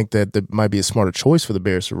think that there might be a smarter choice for the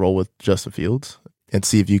Bears to roll with Justin Fields and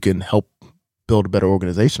see if you can help build a better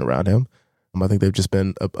organization around him. I think they've just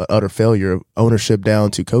been an utter failure of ownership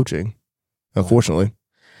down to coaching, unfortunately.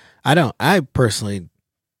 I personally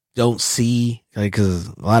don't see, because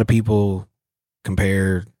a lot of people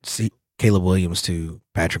compare Caleb Williams to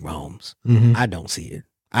Patrick Mahomes. Mm-hmm. I don't see it.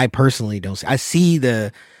 I personally don't see. I see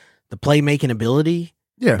the playmaking ability,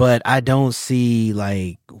 but I don't see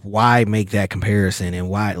why make that comparison and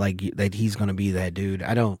why that he's going to be that dude.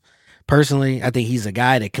 I don't personally. I think he's a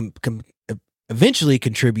guy that can eventually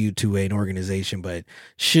contribute to an organization, but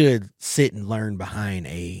should sit and learn behind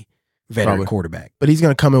a veteran quarterback. But he's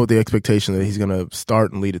going to come in with the expectation that he's going to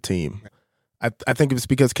start and lead a team. I think it's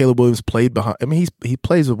because Caleb Williams played behind. I mean, he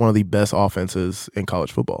plays with one of the best offenses in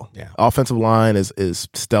college football. Yeah, offensive line is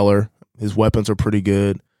stellar. His weapons are pretty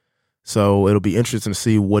good. So it'll be interesting to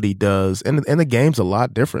see what he does. And the game's a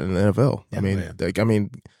lot different in the NFL. Yeah,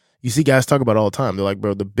 you see guys talk about it all the time. They're like,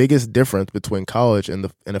 bro, the biggest difference between college and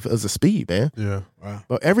the NFL is the speed, man. Yeah, wow.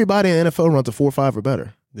 But everybody in the NFL runs a 4.5 or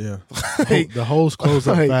better. Yeah, the holes close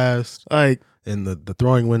up fast. And the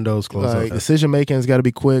throwing windows close up. Decision making has got to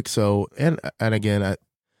be quick. So and again,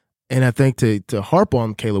 I think to harp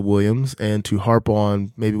on Caleb Williams and to harp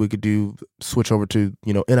on, maybe we could switch over to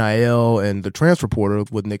NIL and the transfer portal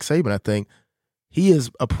with Nick Saban. I think he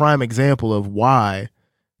is a prime example of why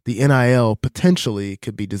the NIL potentially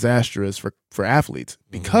could be disastrous for athletes,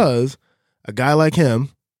 because a guy like him,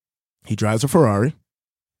 he drives a Ferrari,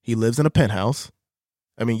 he lives in a penthouse.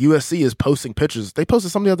 I mean, USC is posting pictures. They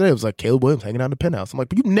posted something the other day. It was like Caleb Williams hanging out in a penthouse. I'm like,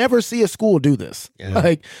 but you never see a school do this.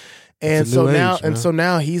 Yeah. So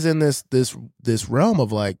now he's in this realm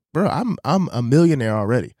of like, bro, I'm a millionaire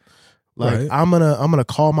already. Like, right. I'm gonna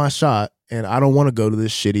call my shot, and I don't want to go to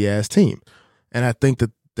this shitty ass team. And I think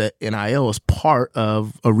that NIL is part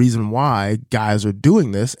of a reason why guys are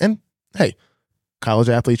doing this. And hey, college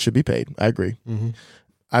athletes should be paid. I agree. Mm-hmm.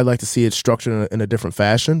 I'd like to see it structured in a different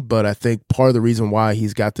fashion, but I think part of the reason why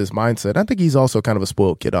he's got this mindset, I think he's also kind of a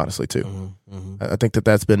spoiled kid, honestly, too. Mm-hmm. Mm-hmm. I think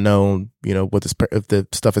that's been known, what if the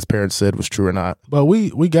stuff his parents said was true or not. But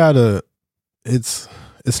we gotta, it's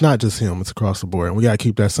not just him, it's across the board. And we gotta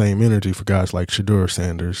keep that same energy for guys like Shedeur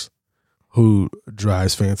Sanders, who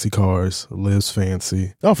drives fancy cars, lives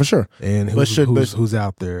fancy. Oh, for sure. And who's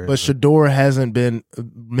out there. But Shedeur hasn't been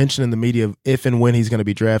mentioned in the media if and when he's going to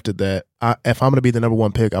be drafted, that if I'm going to be the number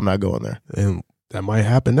 1 pick, I'm not going there. And That might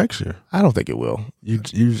happen next year. I don't think it will. You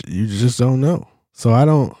just don't know. So I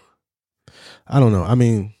don't know. I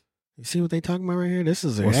mean, you see what they talking about right here? This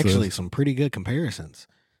is What's actually this? some pretty good comparisons.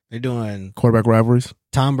 They're doing Quarterback rivalries.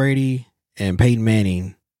 Tom Brady and Peyton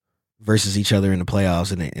Manning versus each other in the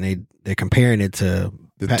playoffs, and they're comparing it to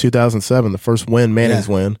The 2007, the first win, Manning's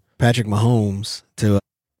win. Patrick Mahomes to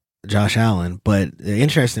Josh Allen. But the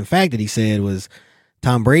interesting fact that he said was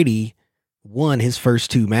Tom Brady won his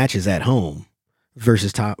first 2 matches at home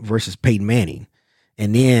versus Peyton Manning.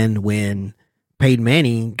 And then when Peyton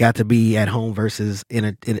Manning got to be at home versus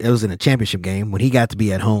it was in a championship game, when he got to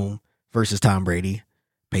be at home versus Tom Brady,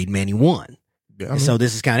 Peyton Manning won. Yeah, And so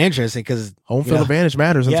this is kind of interesting because home field advantage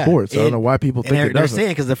matters in sports. I don't know why people think it they're doesn't. saying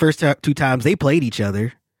because the first 2 times they played each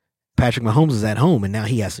other, Patrick Mahomes is at home, and now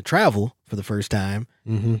he has to travel for the first time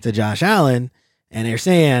to Josh Allen. And they're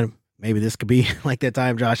saying maybe this could be like that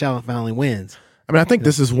time Josh Allen finally wins. I mean, I think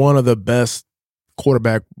this is one of the best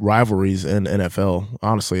quarterback rivalries in NFL,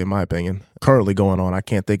 honestly, in my opinion. Currently going on, I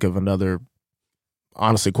can't think of another,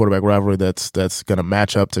 honestly, quarterback rivalry that's going to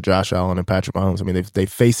match up to Josh Allen and Patrick Mahomes. I mean, they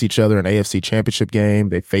face each other in an AFC Championship game.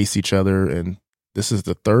 They face each other, and this is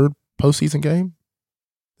the 3rd postseason game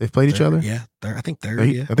they've played each other. Yeah, I think third.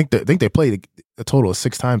 Yeah, I think they played a total of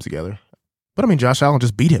 6 times together. But I mean, Josh Allen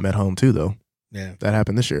just beat him at home too, though. Yeah, that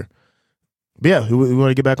happened this year. But yeah, we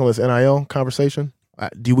want to get back on this NIL conversation.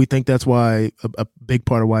 Do we think that's why a big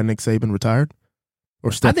part of why Nick Saban retired?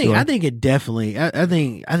 Or I think it definitely. I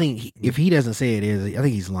think if he doesn't say it is, I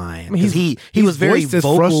think he's lying. I mean, he was very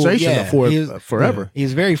vocal. Frustration forever. He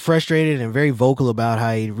was very frustrated and very vocal about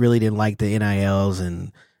how he really didn't like the NILs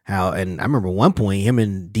and how. And I remember one point him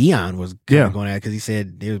and Dion was kind of going at because he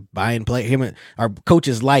said they were buying play. Him and our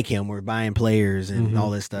coaches like him were buying players and all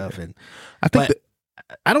this stuff. And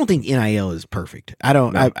I don't think NIL is perfect. I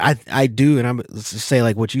don't. No. I do, and let's just say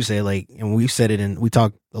like what you say, like, and we've said it, and we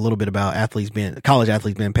talked a little bit about college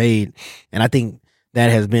athletes being paid, and I think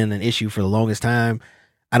that has been an issue for the longest time.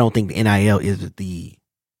 I don't think the NIL is the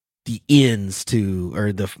ends to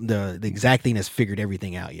or the exact thing that's figured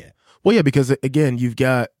everything out yet. Well, yeah, because again, you've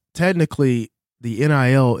got technically the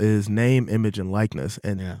NIL is name, image, and likeness,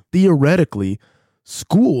 and theoretically,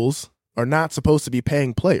 schools are not supposed to be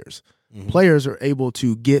paying players. Players are able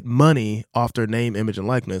to get money off their name, image, and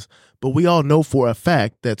likeness, but we all know for a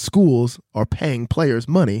fact that schools are paying players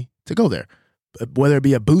money to go there, whether it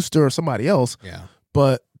be a booster or somebody else. Yeah.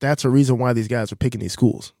 But that's a reason why these guys are picking these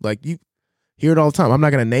schools. Like, you hear it all the time. I'm not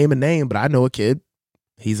going to name a name, but I know a kid.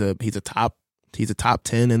 He's a top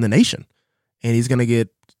 10 in the nation, and he's going to get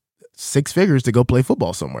 6 figures to go play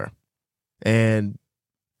football somewhere. And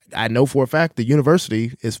I know for a fact the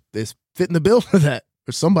university is fitting the bill for that.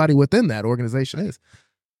 Or somebody within that organization is.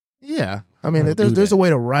 Yeah. I mean, there's a way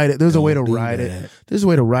to write it. There's a way to write it. There's a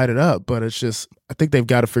way to write it up, but it's just, I think they've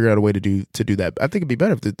got to figure out a way to do that. I think it'd be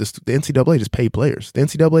better if the NCAA just paid players. The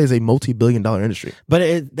NCAA is a multi-billion-dollar industry.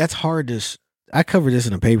 But that's hard to, I covered this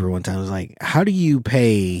in a paper one time. It was like, how do you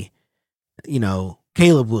pay,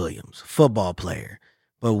 Caleb Williams, football player,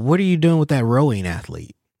 but what are you doing with that rowing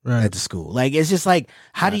athlete? Right. At the school, like it's just like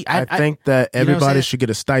how do you? I think that everybody should get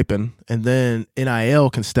a stipend, and then NIL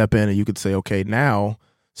can step in, and you could say, okay, now,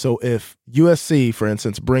 so if USC, for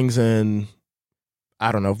instance, brings in,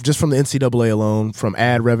 I don't know, just from the NCAA alone, from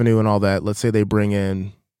ad revenue and all that, let's say they bring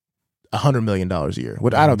in $100 million a year.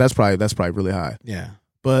 What I don't, that's probably really high. Yeah,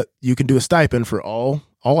 but you can do a stipend for all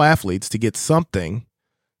athletes to get something,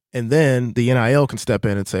 and then the NIL can step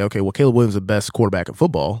in and say, okay, well, Caleb Williams is the best quarterback in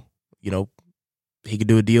football, He could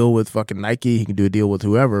do a deal with fucking Nike. He could do a deal with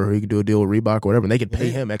whoever. Or he could do a deal with Reebok or whatever. And they could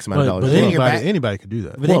pay him X amount of dollars. But anybody could do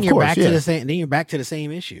that. But then you're back to the same. Then you're back to the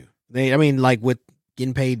same issue. Like with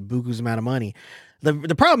getting paid buku's amount of money.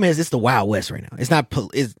 The problem is it's the Wild West right now. It's not.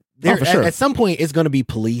 Sure. At some point it's going to be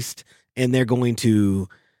policed, and they're going to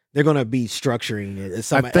be structuring it.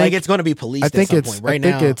 It's going to be policed. I think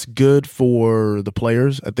it's good for the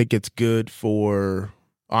players. I think it's good for,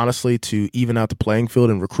 honestly, to even out the playing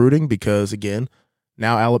field in recruiting, because again.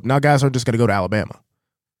 Now guys aren't just going to go to Alabama.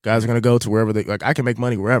 Guys are going to go to wherever I can make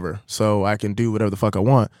money wherever, so I can do whatever the fuck I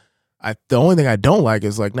want. The only thing I don't like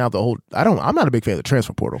is like now I'm not a big fan of the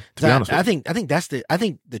transfer portal, to be honest with you. I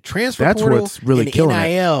think the transfer portal what's really and killing the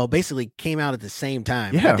NIL basically came out at the same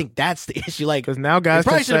time. Yeah. I think that's the issue. Like, because now guys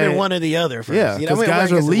probably should have been one or the other. First. Yeah, because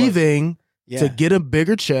guys are leaving to get a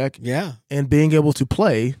bigger check. Yeah, and being able to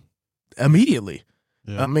play immediately.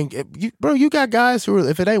 Yeah. I mean, you got guys who are,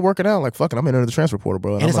 if it ain't working out, like, fucking, I'm into the transfer portal,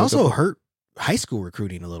 bro. And it's also hurt high school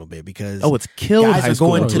recruiting a little bit because it's killed guys high are school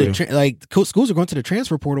going to recruiting. schools are going to the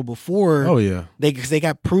transfer portal before. Oh yeah, because they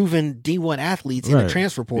got proven D1 athletes in the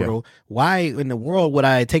transfer portal. Yeah. Why in the world would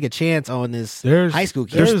I take a chance on this high school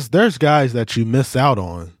kid? There's guys that you miss out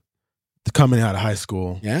on coming out of high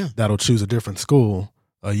school. Yeah, that'll choose a different school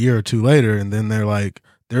a year or two later, and then they're like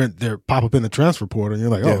they're pop up in the transfer portal, and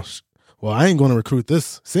you're like, well, I ain't going to recruit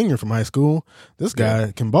this senior from high school. This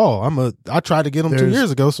guy can ball. I tried to get him 2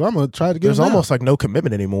 years ago, so I'm gonna try to get him. There's almost like no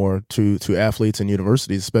commitment anymore to athletes and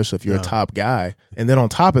universities, especially if you're a top guy. And then on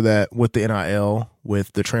top of that, with the NIL,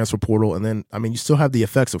 with the transfer portal, and then you still have the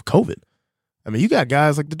effects of COVID. You got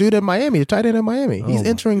guys like the dude at Miami, the tight end at Miami. He's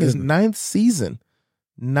entering his ninth season.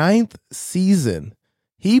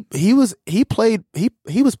 He was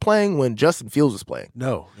playing when Justin Fields was playing.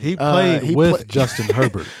 No, he played with Justin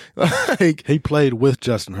Herbert. He played with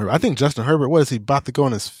Justin Herbert. I think Justin Herbert, what is he about to go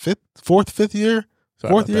in his fifth year?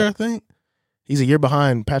 Fourth year, I think. He's a year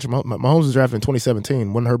behind Patrick Mahomes. Mahomes was drafted in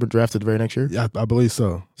 2017. Wasn't Herbert drafted the very next year? Yeah, I believe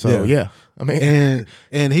so. So yeah. And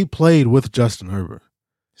he played with Justin Herbert.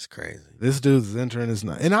 It's crazy. This dude's entering his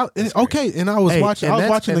night. I was watching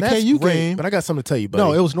the KU game. But I got something to tell you, buddy.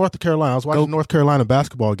 No, it was North Carolina. I was watching the North Carolina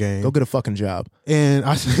basketball game. Go get a fucking job. And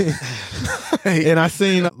I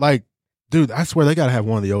seen like, dude, I swear they gotta have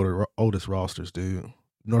one of the oldest rosters, dude.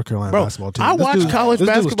 North Carolina basketball team. I watched college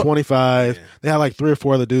basketball. This dude was 25. Yeah. They had like 3 or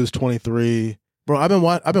 4 other dudes 23. Bro, I've been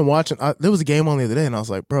watching. There was a game on the other day, and I was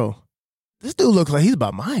like, bro, this dude looks like he's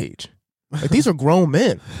about my age. Like, these are grown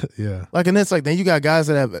men. Yeah. Like, and it's like, then you got guys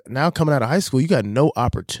that have now coming out of high school, you got no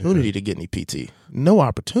opportunity to get any PT. No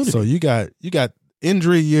opportunity. So you got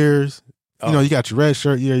injury years. You got your red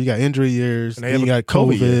shirt year, you got injury years, and then you got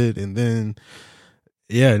COVID, and then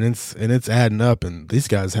and it's adding up, and these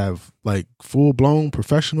guys have like full blown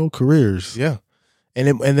professional careers. Yeah. And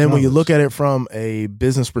then when you look at it from a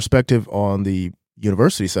business perspective on the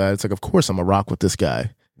university side, it's like, of course I'm gonna rock with this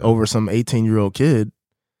guy over some 18-year-old kid.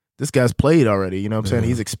 This guy's played already, you know what I'm saying?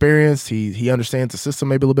 He's experienced. He understands the system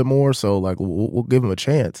maybe a little bit more, so like we'll give him a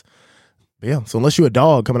chance. But yeah, so unless you're a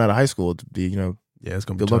dog coming out of high school, it'd be, it's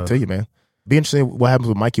gonna be good tough. luck to you, man. Be interesting what happens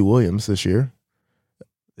with Mikey Williams this year.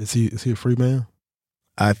 Is he a free man?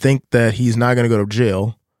 I think that he's not going to go to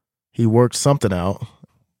jail. He worked something out,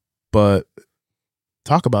 but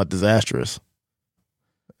talk about disastrous.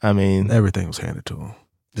 Everything was handed to him.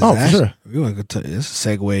 Oh, for sure. We want to this is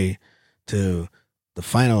a segue to the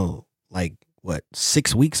final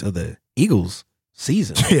 6 weeks of the Eagles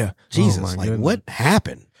season. Yeah, Jesus, what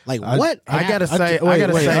happened? I gotta say,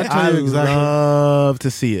 I love to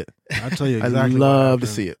see it. I'll tell you exactly. I love to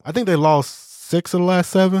see it. I think they lost 6 of the last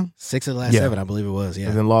 7. 6 of the last 7, I believe it was. Yeah,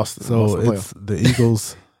 and then lost. So the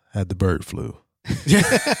Eagles had the bird flu. All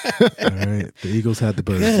right, the Eagles had the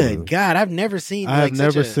bird flu. Good God, I've never seen. I've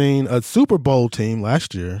never seen a Super Bowl team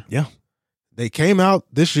last year. Yeah. They came out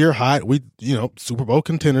this year hot. Super Bowl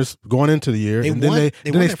contenders going into the year. They won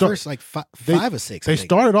their first 5 or 6. They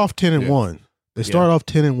started off 10-1. They started off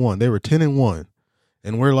 10-1. They were 10-1,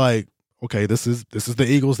 and we're like, okay, this is the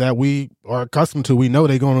Eagles that we are accustomed to. We know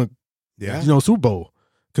they're going to, Super Bowl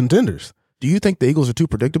contenders. Do you think the Eagles are too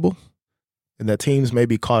predictable, and that teams may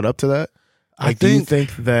be caught up to that? Do you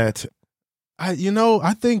think that? I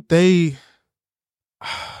think they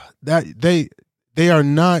are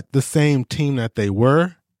not the same team that they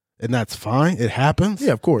were, and that's fine. It happens.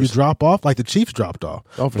 Yeah, of course. You drop off like the Chiefs dropped off,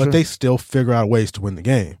 but sure. They still figure out ways to win the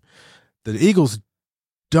game. The Eagles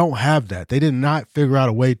don't have that. They did not figure out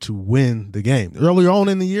a way to win the game. Earlier on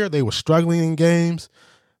in the year, they were struggling in games,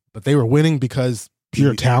 but they were winning because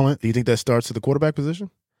pure talent. Do you think that starts at the quarterback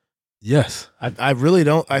position? Yes. I really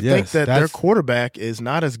don't. I think that their quarterback is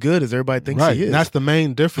not as good as everybody thinks he is. And that's the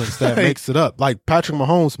main difference that makes it up. Like Patrick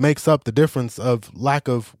Mahomes makes up the difference of lack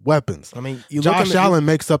of weapons. Josh Allen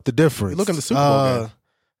makes up the difference. You look in the Super Bowl game.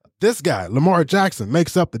 This guy, Lamar Jackson,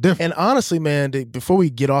 makes up the difference. And honestly, man, before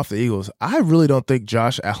we get off the Eagles, I really don't think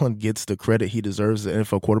Josh Allen gets the credit he deserves as an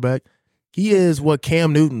NFL quarterback. He is what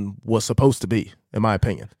Cam Newton was supposed to be, in my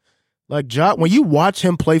opinion. Like, when you watch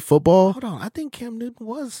him play football. Hold on. I think Cam Newton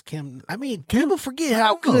was Cam. People forget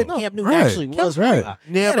how good Cam Newton actually was. Right.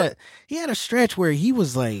 He had a stretch where he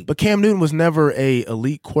was like. But Cam Newton was never a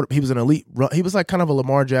elite quarter. He was an elite. He was like kind of a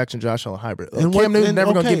Lamar Jackson, Josh Allen hybrid. And Cam Newton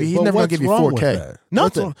never going to give you. He's never going to give you 4K.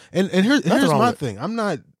 Nothing. And here's my thing. I'm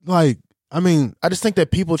not like. I just think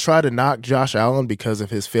that people try to knock Josh Allen because of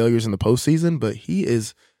his failures in the postseason, but he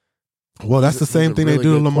is. Well, that's the same thing they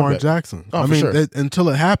do to Lamar Jackson. For sure. Until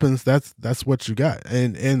it happens, that's what you got.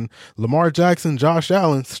 And Lamar Jackson, Josh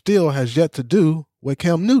Allen still has yet to do what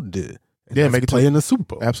Cam Newton did. Make it play in the Super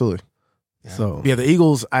Bowl. Absolutely. So the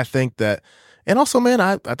Eagles, I think that, And also, man,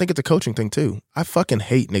 I think it's a coaching thing too. I fucking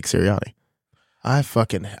hate Nick Sirianni. I've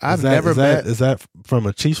never met. Is that from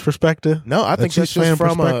a Chiefs perspective? No, I think that's just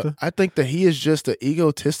from I think that he is just an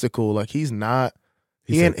egotistical. Like he's not.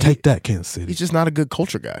 Take that, Kansas City. He's just not a good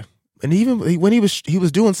culture guy. And even when he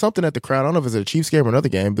was doing something at the crowd. I don't know if it's a Chiefs game or another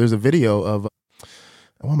game. There's a video of.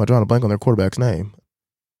 Why am I drawing a blank on their quarterback's name?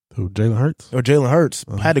 Who, Jalen Hurts? Or Jalen Hurts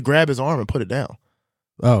had to grab his arm and put it down.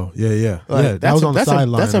 Oh, yeah. Like, that was on the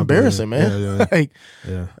sideline. That's embarrassing, man.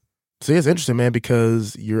 Yeah. See, it's interesting, man,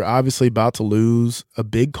 because you're obviously about to lose a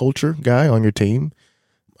big culture guy on your team.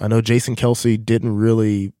 I know Jason Kelce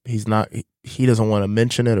he doesn't want to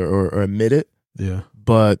mention it or admit it. Yeah.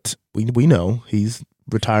 But we know he's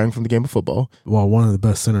retiring from the game of football. Well, one of the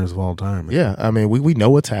best centers of all time. Man. Yeah, I mean, we know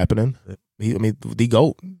what's happening. The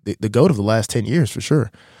GOAT of the last 10 years for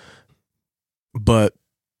sure. But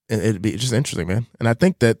it'd be just interesting, man. And I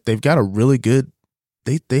think that they've got a really good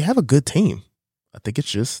they have a good team. I think it's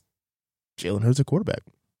just Jalen Hurts at quarterback.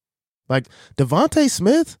 Like Devontae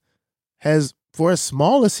Smith has, for as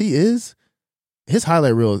small as he is, his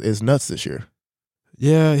highlight reel is nuts this year.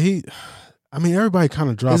 Yeah, everybody kind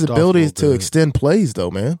of dropped his ability to extend plays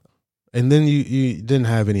though, man. And then you didn't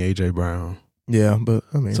have any AJ Brown. Yeah, but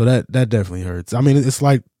so that definitely hurts. I mean, it's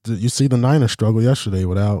like you see the Niners struggle yesterday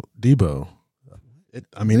without Debo.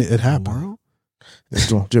 It happened.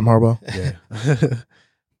 Jim Harbaugh. Yeah.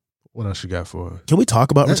 What else you got for us? Can we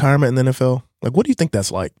talk about retirement in the NFL? Like, what do you think that's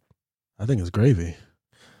like? I think it's gravy.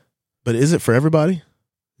 But is it for everybody?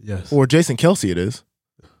 Yes. For Jason Kelce, it is.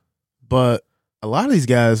 But a lot of these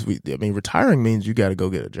guys, retiring means you got to go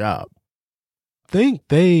get a job. I think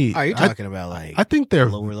they. Are you talking about like? I think they're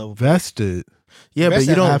lower level vested. Yeah, but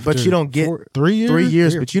you don't. But you don't get 3 years. 3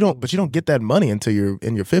 years, but you don't get that money until you're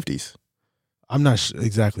in your 50s. I'm not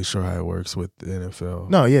exactly sure how it works with the NFL.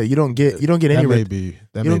 No, yeah, you don't get any.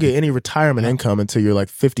 That you don't get any retirement income until you're like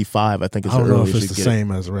 55. I think it's I don't the know earliest if it's you the get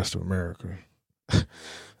same as the rest of America.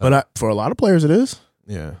 But for a lot of players, it is.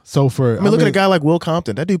 Yeah. So look at a guy like Will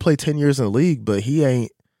Compton. That dude played 10 years in the league, but he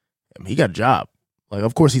got a job. Like,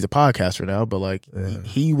 of course, he's a podcaster now, but like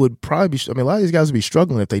he would probably be. A lot of these guys would be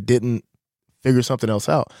struggling if they didn't figure something else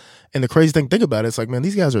out. And the crazy thing, think about it, it's like, man,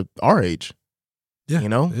 these guys are our age. Yeah,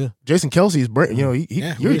 Yeah. Jason Kelce's,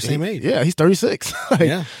 you're the same age. Yeah, he's 36.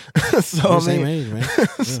 Yeah. So same age, man. Yeah.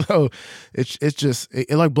 So it's just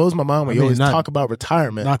it like blows my mind when you always talk about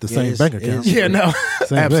retirement. Not the same bank account. Yeah, no,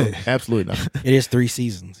 same absolutely not. It is 3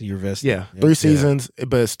 seasons. You're vested. Yeah, 3 seasons,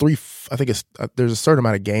 but it's 3. I think it's there's a certain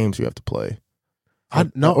amount of games you have to play. I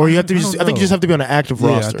think you just have to be on an active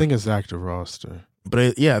roster. I think it's active roster. But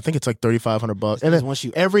I think it's like $3,500. And then once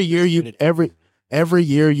you every year and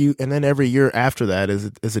then every year after that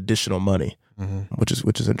is additional money, which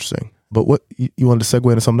is interesting. But what you wanted to segue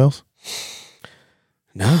into something else?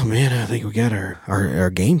 No, man, I think we got our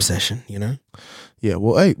game session. Yeah.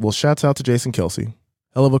 Well, shouts out to Jason Kelce.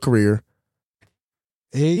 Hell of a career.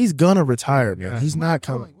 He's gonna retire, man. He's not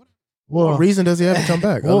coming. What reason does he have to come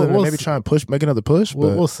back? Other than maybe try and make another push.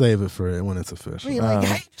 We'll save it for when it's official. How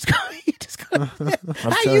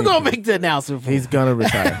you gonna make the announcement? He's gonna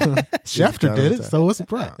retire. Schefter did it, so what's the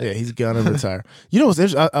problem? Yeah, he's gonna retire. You know what's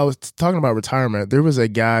interesting? I was talking about retirement. There was a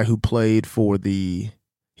guy who played for a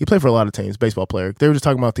lot of teams, baseball player. They were just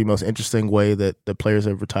talking about the most interesting way that the players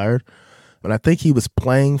have retired. But I think he was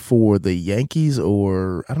playing for the Yankees,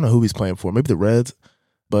 or I don't know who he's playing for, maybe the Reds.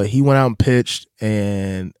 But he went out and pitched,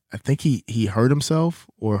 and I think he hurt himself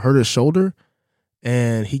or hurt his shoulder,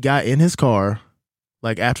 and he got in his car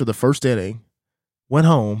like after the first inning, went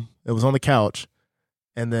home, it was on the couch,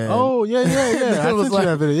 and then I it was sent you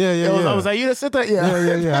that video. Yeah. I was like, you done sent that? Yeah. I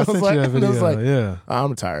sent you that video. I was like, yeah. I'm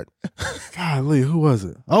retired. Golly, who was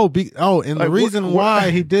it? And the reason why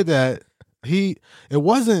he did that, he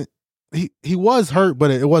was hurt, but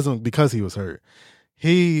it wasn't because he was hurt.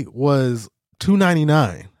 He was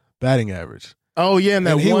 299 batting average. Oh yeah, and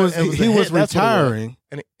he was retiring,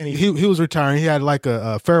 and he was retiring. He had like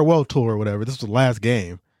a farewell tour or whatever. This was the last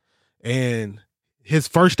game, and his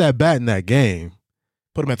first at bat in that game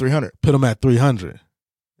put him at 300.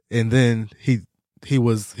 And then he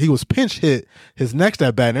was pinch hit his next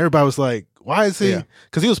at bat, and everybody was like, "Why is he?"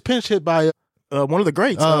 Because he was pinch hit by one of the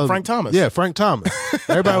greats, Frank Thomas. Yeah, Frank Thomas.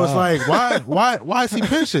 Everybody was like, "Why is he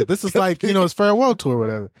pinch hit? This is like his farewell tour or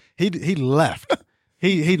whatever." He left.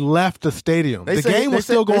 He left the stadium. The game was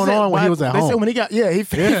still going on when he was at home. They said when he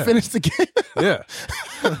finished the game. Yeah.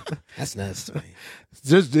 That's nuts to me.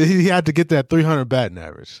 Just he had to get that 300 batting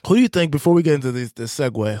average. Who do you think, before we get into this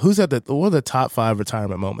segue, what are the top 5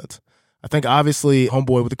 retirement moments? I think obviously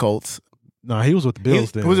homeboy with the Colts, No, he was with the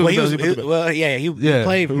Bills then. He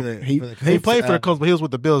played for the. He played for the Colts, but he was with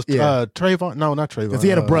the Bills. Yeah. Trayvon? No, not Trayvon. Because he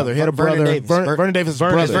had a brother. He had a brother. Vernon Davis'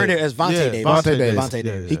 brother. Vontae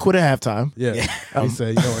Davis. He quit at halftime. Yeah. He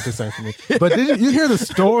said, you know what, this ain't for me. But did you hear the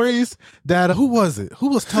stories that, who was it? Who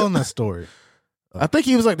was telling that story? I think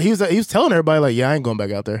he was telling everybody like, yeah, I ain't going back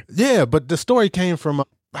out there. Yeah, but the story came from,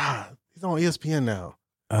 he's on ESPN now.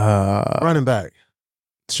 Running back.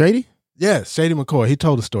 Shady? Yes, Shady McCoy. He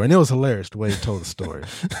told the story, and it was hilarious the way he told the story.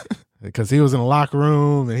 Because he was in the locker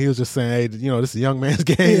room, and he was just saying, hey, you know, this is a young man's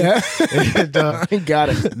game. Yeah. And, I ain't got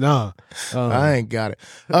it. No. I ain't got it.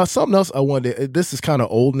 Something else I wanted, this is kind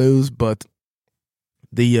of old news, but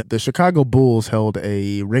the Chicago Bulls held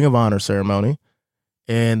a Ring of Honor ceremony,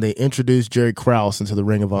 and they introduced Jerry Krause into the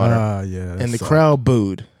Ring of Honor. Yeah. And the crowd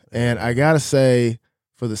booed. And I got to say,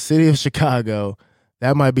 for the city of Chicago,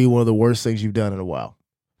 that might be one of the worst things you've done in a while.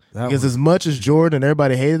 Because as much as Jordan and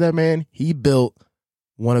everybody hated that man, he built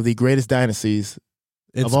one of the greatest dynasties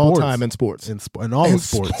of all time in sports. In all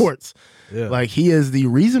sports. Yeah. Like, he is the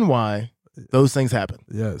reason why those things happen.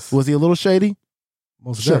 Yes. Was he a little shady?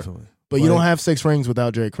 Most definitely. But you don't have 6 rings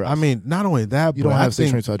without Jerry Krause. I mean, not only that, you don't have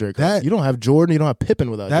 6 rings without Jerry Krause. You don't have Jordan. You don't have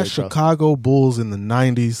Pippen without Jerry Krause. That Chicago Bulls in the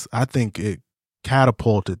 90s, I think it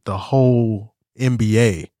catapulted the whole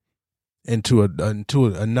NBA into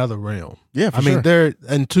another realm. Yeah, I mean, they're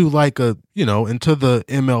into into the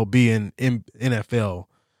MLB and NFL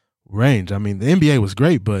range. I mean, the NBA was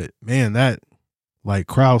great, but man, that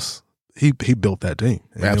Krause, he built that team.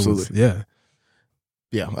 Absolutely.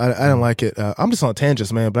 Yeah, I didn't like it. I'm just on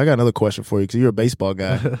tangents, man, but I got another question for you because you're a baseball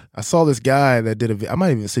guy. I saw this guy that did I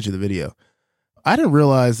might even send you the video. I didn't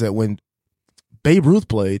realize that when Babe Ruth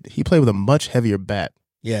played, he played with a much heavier bat.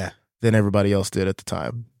 Yeah. Than everybody else did at the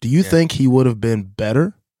time. Do you think he would have been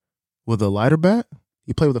better with a lighter bat?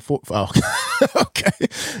 He played with a okay. He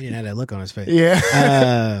didn't have that look on his face.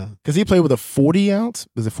 Yeah. Because he played with a 40 ounce.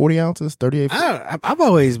 Was it 40 ounces? 38? I've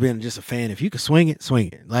always been just a fan. If you could swing it, swing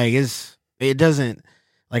it. Like, it doesn't,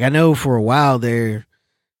 like, I know for a while there,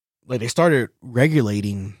 like, they started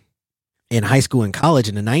regulating in high school and college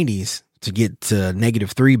in the 90s to get to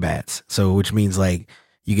 -3 bats. So, which means, like,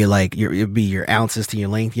 you get like it'd be your ounces to your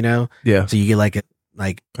length, you know? Yeah. So you get like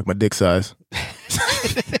my dick size.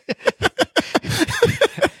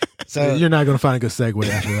 So you're not gonna find a good segue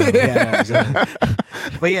after that. Yeah.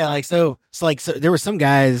 But yeah, so there were some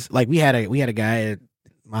guys, like we had a guy at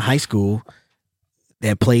my high school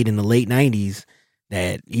that played in the late 90s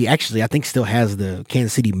that he actually I think still has the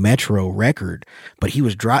Kansas City Metro record, but he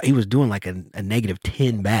was doing like a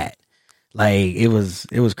 -10 bat. Like it was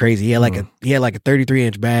crazy. He had like a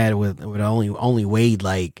 33-inch bat with only weighed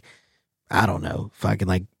like, I don't know, fucking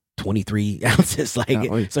like 23 ounces.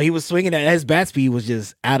 Like, so he was swinging at his bat speed was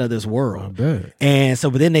just out of this world. And so,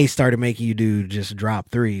 but then they started making you do just drop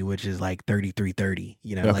 3, which is like 33-30.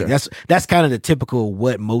 You know, like that's kind of the typical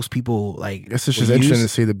what most people like. It's just interesting to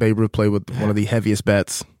see that Babe Ruth play with one of the heaviest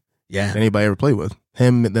bats. Anybody ever played with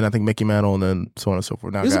him. Then I think Mickey Mantle, and then so on and so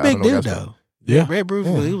forth. Now, he was a big dude though. Yeah, Babe Ruth,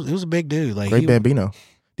 he was a big dude. Like great Bambino.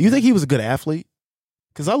 Do you think he was a good athlete?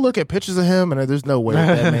 Because I look at pictures of him, and there's no way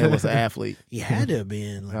that man was an athlete. He had to have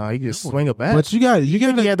been. Like, no, he could just swing a bat. But he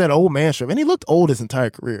had that old man strip, and he looked old his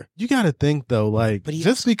entire career. You got to think though, like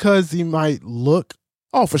just because he might look,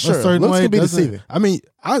 for sure, a certain looks way can be deceiving. I mean,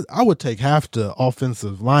 I would take half the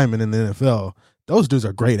offensive linemen in the NFL. Those dudes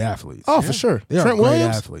are great athletes. Oh, for sure. They are great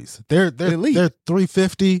Williams? Athletes. They're elite. They're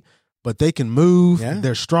 350, but they can move. Yeah.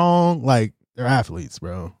 They're strong. Like. They're athletes,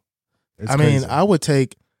 bro. I mean, I would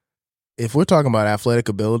take, if we're talking about athletic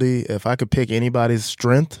ability, if I could pick anybody's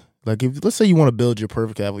strength, like let's say you want to build your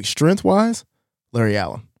perfect athlete, strength-wise, Larry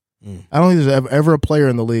Allen. I don't think there's ever a player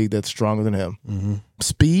in the league that's stronger than him. Mm-hmm.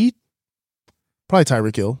 Speed, probably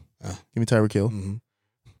Tyreek Hill. Give me Tyreek Hill. Mm-hmm.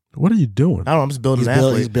 What are you doing? I don't know. I'm just building an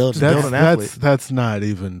athlete. He's building an athlete. That's not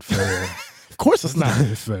even fair. Of course it's not.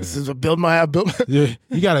 This is build my. You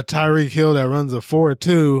got a Tyreek Hill that runs a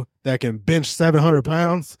 4.2 that can bench 700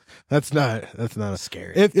 pounds. That's not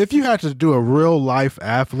scary. If you had to do a real life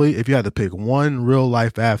athlete, if you had to pick one real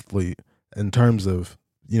life athlete in terms of,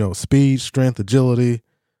 speed, strength, agility,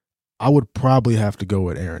 I would probably have to go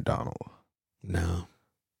with Aaron Donald. No.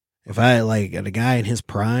 If I like a guy in his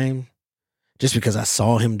prime, just because I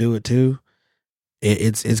saw him do it too,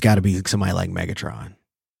 it's got to be somebody like Megatron.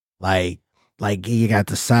 Like he got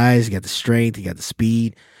the size, he got the strength, he got the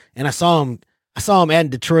speed. And I saw him at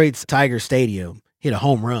Detroit's Tiger Stadium hit a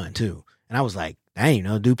home run too. And I was like,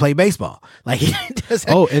 dang, dude play baseball. Like he does.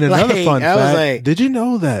 And another fun fact, did you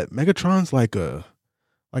know that Megatron's like a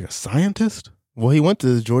scientist? Well, he went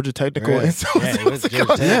to Georgia Technical. Right. And so Yeah, he went to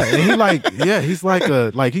Georgia Tech. Yeah, and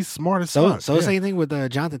he's smart as fuck. So same thing with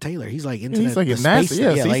Jonathan Taylor. He's like into he's that, like the at NASA. space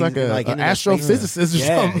Yeah, stuff. he's like an astrophysicist or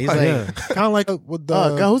something. He's like, Kind of like with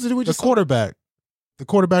who's it we the just quarterback. The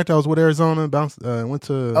quarterback that was with Arizona went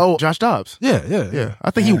to Josh Dobbs. Yeah. I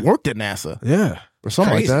think he worked at NASA. Yeah. Or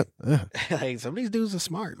something Crazy. like that. Yeah. Like some of these dudes are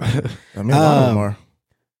smart. Man. I mean, a lot of them are.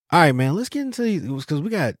 All right, man. Let's get into these because we're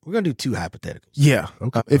gonna do 2 hypotheticals. Yeah.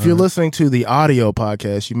 Okay. If you're listening to the audio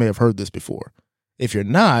podcast, you may have heard this before. If you're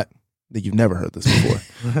not, then you've never heard this before.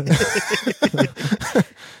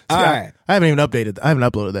 All right. I haven't even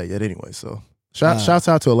uploaded that yet anyway. So shouts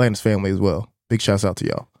out to Atlanta's family as well. Big shouts out to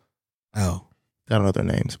y'all. Oh. I don't know their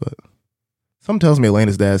names, but something tells me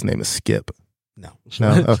Elena's dad's name is Skip. No.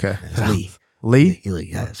 No? Okay. It's Lee. Lee?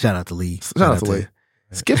 Yeah. Shout out to Lee. Shout out to Lee.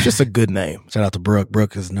 Skip's just a good name. Shout out to Brooke.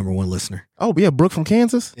 Brooke is the #1 listener. Oh, yeah, Brooke from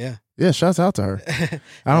Kansas? Yeah. Yeah, shouts out to her.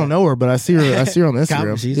 I don't know her, but I see her on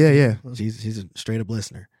Instagram. Yeah. She's a straight up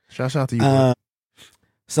listener. Shouts out to you. Brooke.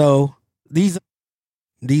 So these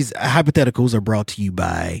hypotheticals are brought to you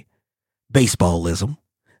by Baseballism.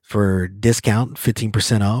 For discount,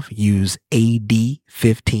 15% off, use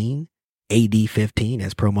AD15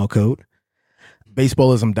 as promo code.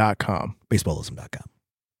 Baseballism.com. Baseballism.com.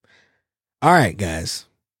 All right, guys.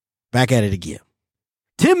 Back at it again.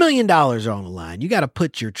 $10 million are on the line. You got to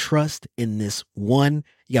put your trust in this one.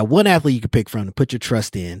 You got one athlete you can pick from to put your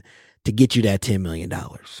trust in to get you that $10 million.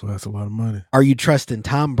 So that's a lot of money. Are you trusting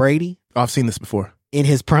Tom Brady Oh, I've seen this before. in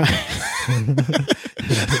his prime?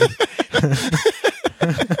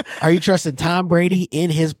 Are you trusting Tom Brady in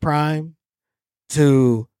his prime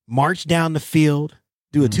to march down the field,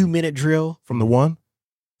 do a 2-minute drill From the one?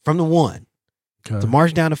 from the one, to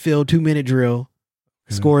march down the field, 2-minute drill,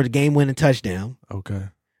 score the game-winning touchdown? Okay.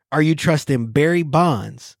 Are you trusting Barry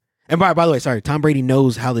Bonds? And by the way, sorry, Tom Brady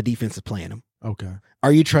knows how the defense is playing him. Okay.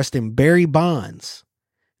 Are you trusting Barry Bonds,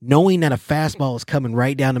 knowing that a fastball is coming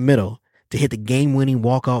right down the middle to hit the game-winning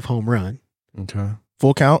walk-off home run? Okay.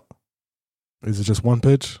 Full count? Is it just one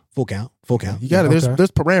pitch? Full count. Full count. You got it. Okay.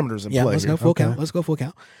 There's parameters in Yeah, play. let's here. go full count. Let's go full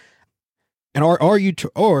count. And are you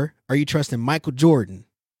trusting Michael Jordan,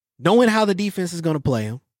 knowing how the defense is going to play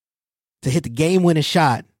him, to hit the game-winning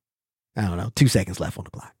shot? I don't know, 2 seconds left on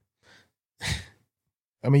the clock.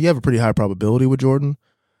 I mean, you have a pretty high probability with Jordan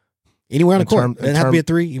Anywhere on the In court. term- It doesn't have to be a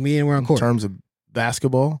 3. You can be anywhere on in court. terms of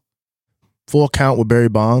basketball. Full count with Barry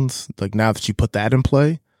Bonds. Like now that you put that in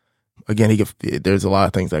play, again, there's a lot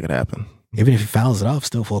of things that could happen. Even if he fouls it off,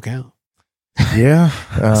 still full count. Yeah.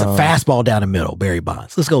 It's a fastball down the middle, Barry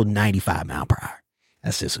Bonds. Let's go 95 mile per hour.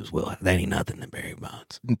 That's just who's will. That ain't nothing than Barry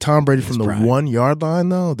Bonds. Tom Brady His from the prime. 1 yard line,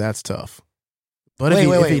 though, that's tough. But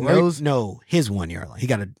if he knows, No, his 1 yard line. He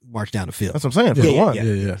got to march down the field. that's what I'm saying. For the one.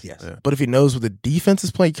 Yeah. Yes. But if he knows what the defense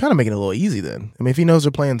is playing, you're kind of making it a little easy then. I mean, if he knows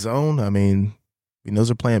they're playing zone, I mean, if he knows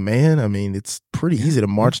they're playing man, I mean, it's pretty easy to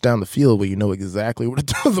march down the field where you know exactly where to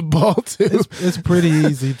throw the ball to. It's pretty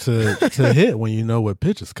easy to hit when you know what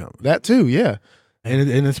pitch is coming. That too, yeah. And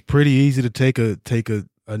it's pretty easy to take a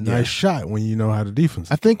nice shot when you know how the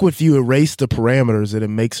defense I think if you erase the parameters, then it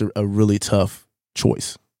makes a really tough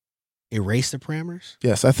choice. Erase the parameters?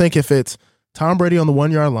 Yes, I think if it's Tom Brady on the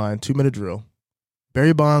 1 yard line, 2-minute drill,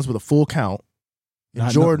 Barry Bonds with a full count,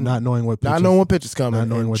 and Jordan not knowing what pitch is coming, not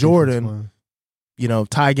knowing and what Jordan,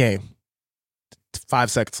 tie game,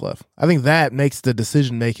 5 seconds left. I think that makes the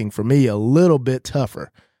decision making for me a little bit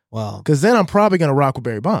tougher Well, because then I'm probably going to rock with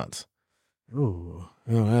Barry Bonds. Ooh.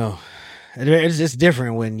 I don't know. It's just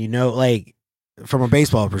different when you know, like, from a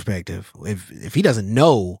baseball perspective. If he doesn't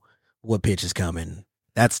know what pitch is coming,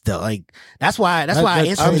 that's why I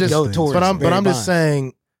instantly go towards. But I'm Barry just Bonds.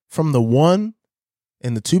 saying from the 1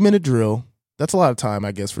 and the 2-minute drill, that's a lot of time,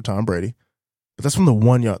 I guess, for Tom Brady. But that's from the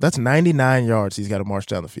 1 yard. That's 99 yards he's got to march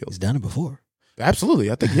down the field. He's done it before.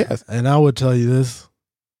 Absolutely, I think yes. And I would tell you this: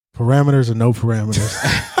 parameters or no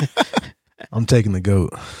parameters, I'm taking the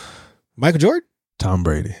GOAT, Michael Jordan? Tom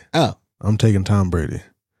Brady. Oh, I'm taking Tom Brady.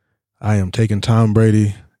 I am taking Tom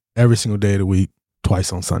Brady every single day of the week,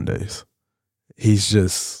 twice on Sundays.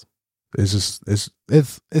 It's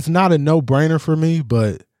not a no-brainer for me,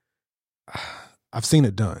 but I've seen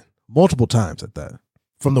it done multiple times at that.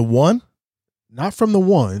 From the 1? Not from the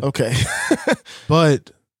 1, Okay. but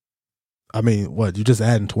I mean, what, you just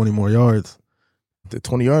adding 20 more yards? The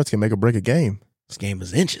 20 yards can make or break a game. this game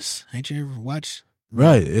is inches. Ain't you ever watched?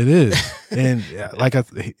 Right, it is. And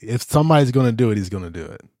if somebody's going to do it, he's going to do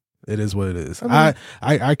it. It is what it is.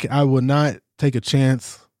 I would not take a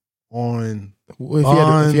chance on If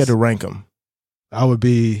you had to rank them. I would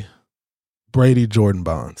be Brady, Jordan,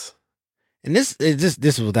 Bonds. And this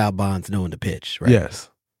is without Bonds knowing the pitch, right? Yes.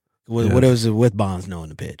 What was it with Bonds knowing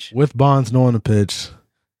the pitch? With Bonds knowing the pitch,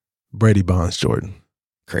 Brady Bonds Jordan.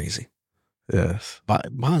 Crazy. Yes.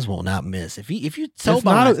 Bonds will not miss. If you it's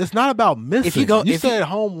not about missing. If you said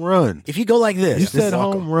home run. If you go like this, you said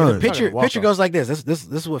home run. Pitcher goes like this. This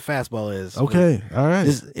is what fastball is. Okay, all right.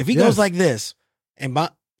 If he goes like this, and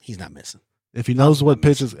he's not missing. If he knows what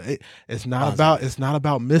pitches, it's not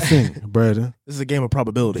about missing, Brandon. This is a game of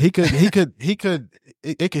probability. It could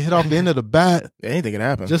hit off the end of the bat. Anything can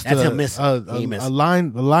happen. That's him missing. A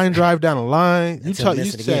line drive down a line. You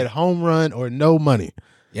said home run or no money.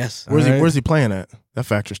 Yes. Where's he playing at? That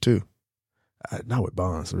factors too. Not with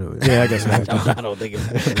Bonds, really. Yeah, I guess not. I don't think it's.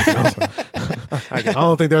 I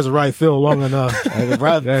don't think there's a right field long enough. The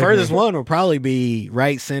furthest one will probably be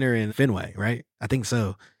right center in Fenway, right? I think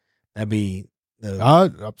so. That'd be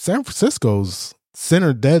San Francisco's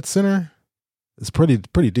dead center is pretty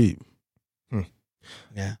deep.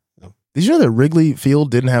 Yeah. Did you know that Wrigley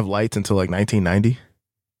Field didn't have lights until like 1990?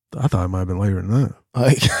 I thought it might have been later than that.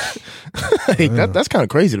 That's kind of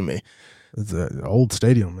crazy to me. It's an old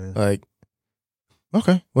stadium, man. Like,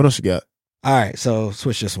 okay, what else you got? All right, so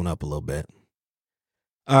switch this one up a little bit.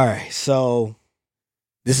 All right, so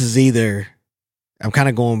this is either I'm kind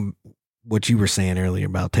of going what you were saying earlier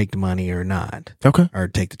about take the money or not. Okay. Or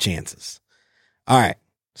take the chances. All right,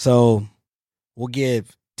 so we'll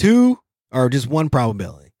give 2 or just 1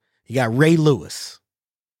 probability. You got Ray Lewis.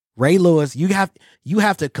 Ray Lewis, you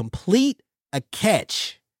have to complete a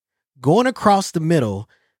catch going across the middle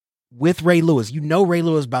with Ray Lewis. You know Ray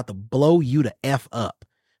Lewis is about to blow you to F up,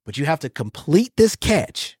 but you have to complete this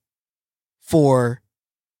catch for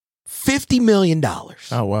 $50 million.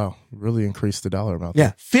 Oh, wow. Really increased the dollar amount.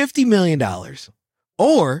 Yeah, $50 million.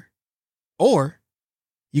 Or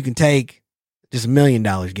you can take just $1 million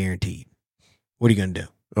guaranteed. What are you going to do?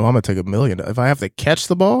 Oh, I'm going to take $1 million. If I have to catch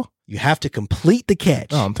the ball? You have to complete the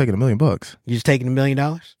catch. Oh, I'm taking $1 million. You're just taking $1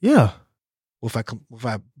 million? Yeah. What if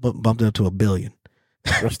I bumped it up to $1 billion?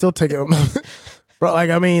 I'm still taking bro.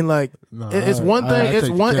 Like, I mean, like, it's one thing.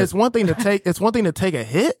 It's one thing to take. It's one thing to take a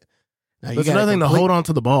hit. It's another thing to hold on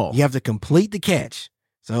to the ball. You have to complete the catch.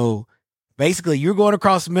 So basically, you're going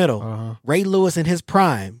across the middle. Ray Lewis in his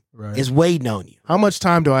prime is waiting on you. How much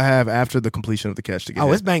time do I have after the completion of the catch to get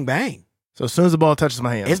hit? It's bang bang. So as soon as the ball touches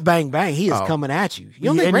my hand, it's bang bang. He is coming at you. You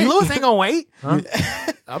don't think Ray Lewis ain't gonna wait? Huh?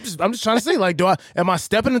 I'm just trying to see. Like, am I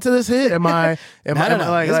stepping into this hit? Am I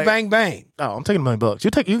like it's bang bang? Oh, I'm taking $1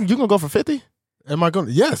 million. You gonna go for 50? Am I going?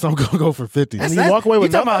 Yes, I'm gonna go for 50. And you walk away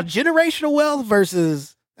with talking about generational wealth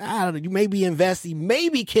versus I don't know. You maybe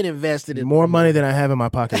can invest it in more money than I have in my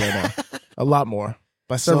pocket right now. A lot more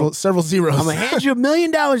by several zeros. I'm gonna hand you $1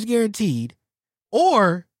 million guaranteed,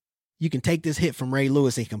 or you can take this hit from Ray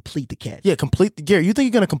Lewis and complete the catch. Yeah, Gary, you think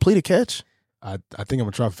you're going to complete a catch? I think I'm going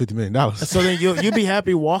to try for $50 million. So then you'd be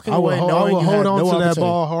happy walking away knowing I will hold on to that opportunity.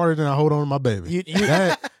 ball harder than I hold on to my baby.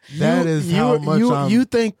 That is how much you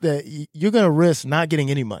think that you're going to risk not getting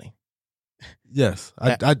any money. Yes,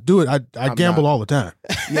 I do it. I gamble all the time.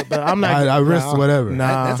 Yeah, but I'm not. I risk whatever.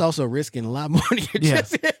 That's also risking a lot more than you're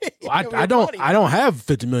just. I don't have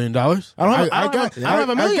 $50 million. I don't have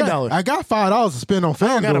 $1 million. I got $5 to spend on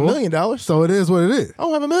FanDuel. I got $1 million. So it is what it is. I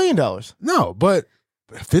don't have $1 million. No, but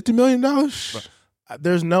 $50 million.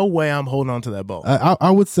 There's no way I'm holding on to that ball.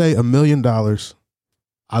 I would say $1 million.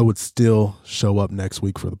 I would still show up next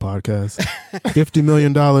week for the podcast. $50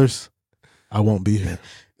 million. I won't be here.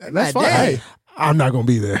 That's fine. Hey, I'm not going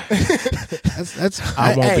to be there.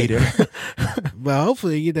 I won't be there. Well,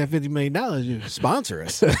 hopefully you get that $50 million. You sponsor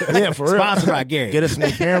us. Yeah, for real. Sponsored by Gary. Get us some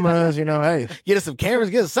cameras, hey. Get us some cameras,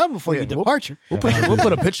 get us something before your departure. We'll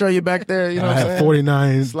put a picture of you back there, I have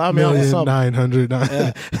 49 Slide me on 900.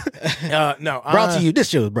 No. Brought to you. This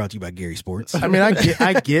show is brought to you by Gary Sports. I mean,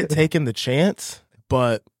 I get taking the chance,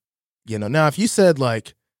 but now if you said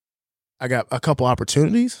like I got a couple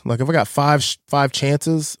opportunities, like if I got five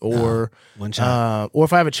chances or one shot, or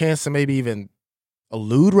if I have a chance to maybe even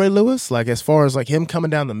elude Ray Lewis, like as far as like him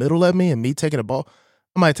coming down the middle at me and me taking a ball,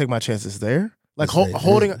 I might take my chances there. Like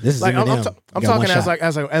holding, this like I'm talking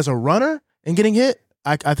as a runner and getting hit.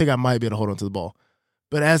 I think I might be able to hold on to the ball,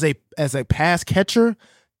 but as a pass catcher,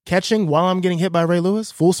 catching while I'm getting hit by Ray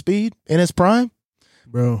Lewis, full speed in his prime,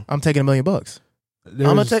 bro, I'm taking $1 million. I'm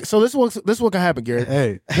gonna take. So this is what can happen, Gary.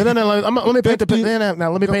 Hey, no. Let me paint the picture.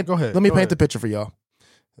 Now let me paint. Go ahead. Let me paint the picture for y'all.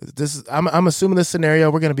 I'm assuming this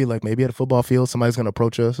scenario we're gonna be like maybe at a football field. Somebody's gonna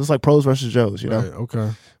approach us. It's like pros versus Joes, Right,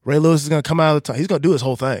 okay. Ray Lewis is gonna come out of the time. He's gonna do his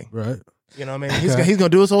whole thing. Right. You know what I mean? He's gonna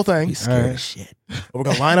do his whole thing. He's scared as shit. We're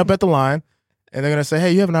gonna line up at the line, and they're gonna say,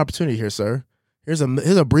 "Hey, you have an opportunity here, sir. Here's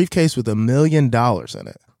a briefcase with $1 million in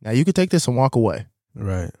it. Now you can take this and walk away."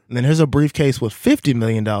 Right. And then here's a briefcase with $50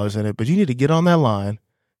 million in it, but you need to get on that line,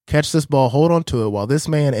 catch this ball, hold on to it while this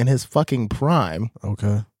man in his fucking prime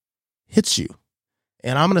hits you.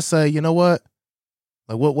 And I'm going to say, you know what?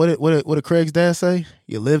 Like what did Craig's dad say?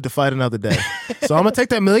 You live to fight another day. So I'm going to take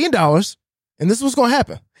that $1 million, and this is what's going to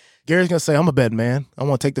happen. Gary's going to say, I'm a bad man. I'm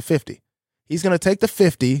going to take the 50. He's going to take the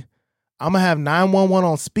 50. I'm going to have 911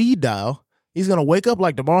 on speed dial. He's going to wake up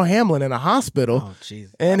like DeMar Hamlin in a hospital. Oh,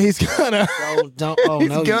 Jesus. And he's going to...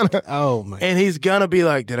 And he's going to be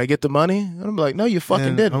like, did I get the money? And I'm like, no, you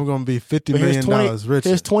fucking didn't. I'm going to be $50 million richer.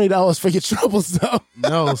 Here's $20 for your troubles, though.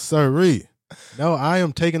 No, sirree. No, I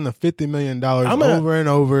am taking the $50 million over and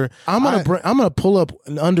over. I'm gonna pull up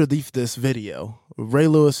underneath this video Ray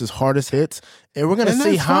Lewis's hardest hits, and we're gonna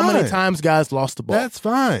see how many times guys lost the ball. That's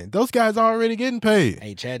fine. Those guys are already getting paid.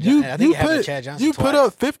 Hey, Chad, I think Chad Johnson. You put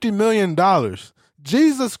up $50 million.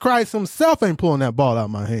 Jesus Christ himself ain't pulling that ball out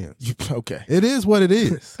of my hands. Okay. It is what it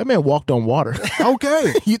is. That man walked on water.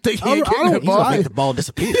 Okay. You think he ain't getting that ball? Make the ball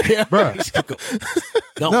disappear. Bro.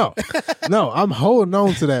 No, I'm holding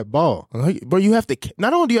on to that ball. Bro, you have to,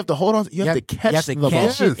 not only do you have to hold on, you have to catch the ball.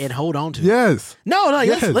 It and hold on to it. Yes. No,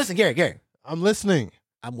 listen, Gary. I'm listening.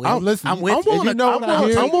 I'm listening. I'm with you. You know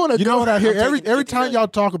what I hear? Every time y'all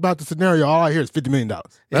talk about the scenario, all I hear is $50 million.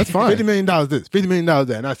 That's fine. $50 million this, $50 million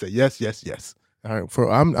that. And I say, yes. All right,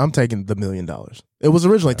 I'm taking the $1 million. It was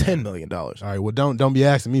originally $10 million. All right, well, don't be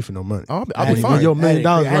asking me for no money. I'll be fine. When your $1 million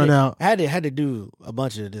run out. I had to do a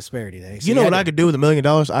bunch of disparity things. You know what I could do with $1 million?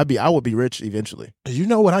 I would be rich eventually. You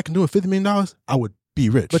know what I can do with $50 million? I would be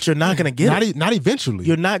rich. But you're not going to get it. Not eventually.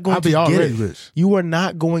 You're not going to get it. Rich. You are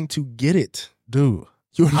not going to get it. Dude.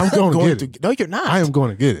 I'm going to get it. No, you're not. I am going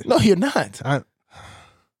to get it. No, you're not.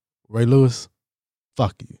 Ray Lewis,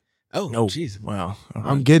 fuck you. Oh, no. Jesus. Wow. Right.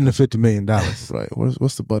 I'm getting the $50 million. Right.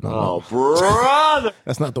 What's the button? Oh, brother.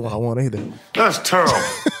 That's not the one I want either. That's terrible.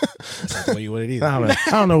 That's not the way you want it either.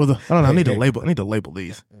 I don't know. I need to label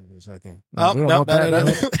these. No.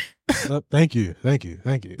 Thank you.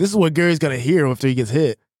 This is what Gary's going to hear after he gets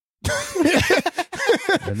hit.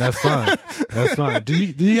 And that's fine. Do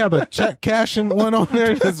you have a check cashing one on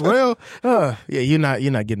there as well? Yeah, you're not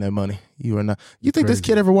getting that money. You are not. You think this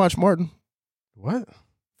kid ever watched Martin? What?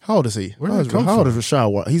 How old is he? How old is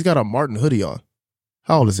Rashad? He's got a Martin hoodie on.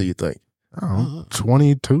 How old is he, you think? I don't know,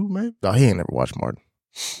 22 maybe? No, he ain't never watched Martin.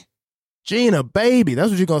 Gina, baby, that's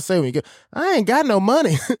what you're going to say when you get, I ain't got no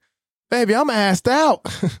money. Baby, I'm assed out.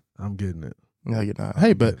 I'm getting it. No, you're not.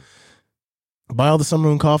 Hey, but buy all the Summer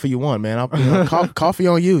Moon coffee you want, man. Coffee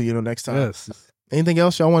on you, next time. Yes. Anything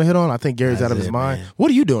else y'all want to hit on? I think Gary's out of his mind. Man. What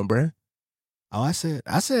are you doing, Brad? Oh, I said,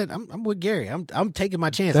 I'm with Gary. I'm taking my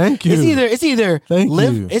chance. Thank you. It's either Thank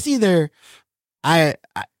live. You. It's either I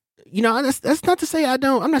that's not to say I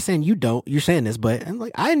don't. I'm not saying you don't. You're saying this, but I'm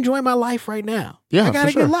like, I enjoy my life right now. Yeah, I got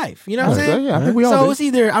a good life. You know what I'm saying? Yeah, I think we all so do. It's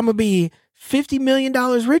either I'm gonna be $50 million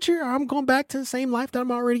richer, or I'm going back to the same life that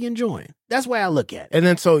I'm already enjoying. That's the way I look at it. And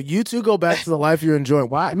then so you two go back to the life you're enjoying.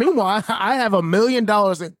 Why? Meanwhile, I have $1 million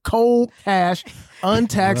in cold cash,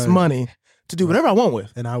 untaxed money to do whatever I want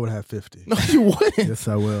with. And I would have 50. No, you wouldn't. Yes,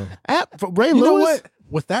 I will. Ray Lewis. You know what?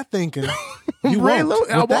 With that thinking, you won't.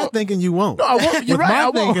 With that thinking, you won't. No, I won't. You're right.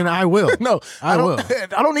 With my thinking, I will. No, I will.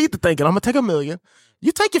 I don't need to think it. I'm gonna take $1 million.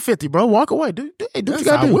 You take your 50, bro. Walk away. Do what you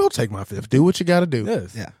gotta do. I will take my 50. Do what you gotta do.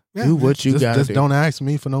 Yes. Yeah. Do what you gotta do. Just don't ask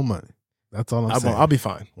me for no money. That's all I'm saying. I'll be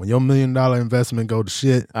fine. When your $1 million investment go to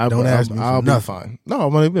shit, don't ask me for I'll nothing. be fine. No,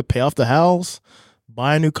 I'm gonna pay off the house,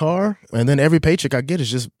 buy a new car, and then every paycheck I get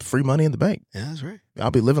is just free money in the bank. Yeah, that's right. I'll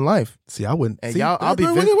be living life. See, I wouldn't. And See, I'll be.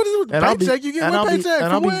 What is it? Paycheck? You get one paycheck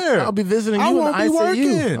from where? I'll be visiting you. I won't in the be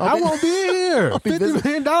ICU. working. I won't be here. $50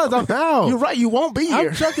 million. I'm out. You're right. You won't be here.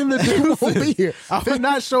 I'm chucking the deuces. You won't be here. I would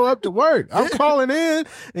not show up to work. I'm calling in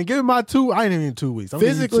and giving my 2. I ain't even 2 weeks. I'm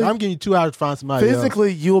giving you 2 hours to find somebody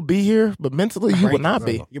physically, else. You'll be here, but mentally, you will not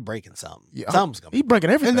be. You're breaking something. Yeah, Something's coming. You're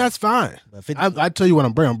breaking everything. And that's fine. I tell you what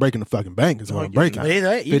I'm breaking. I'm breaking the fucking bank is what I'm breaking.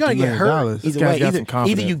 You're going to get hurt.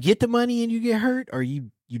 Either you get the money and you get hurt, or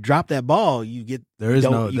you drop that ball, you get there is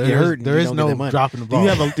no dropping the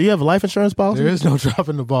ball. Do you have a life insurance policy? There is no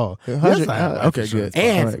dropping the ball. Okay, good.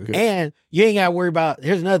 And you ain't got to worry about.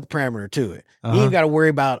 Here's another parameter to it. You ain't got to worry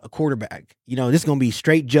about a quarterback. This is gonna be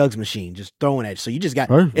straight jugs machine, just throwing at you. So you just got.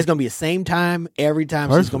 Perfect. It's gonna be the same time every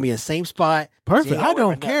time. So it's gonna be in the same spot. Perfect. I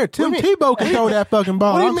don't care. Tim Tebow can throw that fucking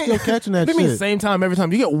ball. I'm still catching that shit. What do you mean same time every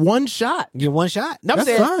time? You get one shot. You get one shot. No,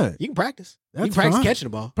 that's fine. You can practice. You can practice catching the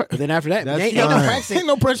ball. But then after that, ain't no practicing. Ain't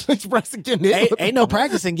no practicing getting it. Ain't no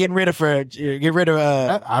practicing getting rid of.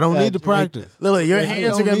 I don't need to practice. Lily, your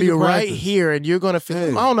hands are gonna be right here, and you're gonna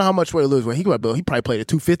feel. I don't know how much weight to lose. He probably played at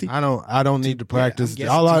 250. I don't need to practice.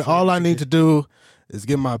 All I need to do is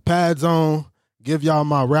get my pads on, give y'all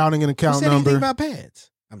my routing and account Who said number. anything about pads?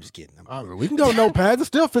 I'm just kidding. We can go no pads. It's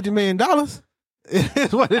still $50 million.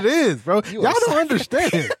 It's what it is, bro. Y'all don't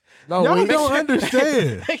understand. No, Y'all don't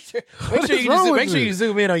understand. Make sure you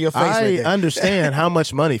zoom in on your face. I right there. understand how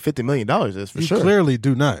much money $50 million is for You sure. clearly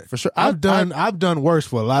do not. For sure. I've done worse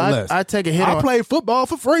for a lot less. I take a hit. I play football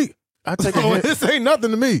for free. I take a So hit. this ain't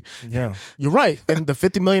nothing to me. Yeah, you're right. And the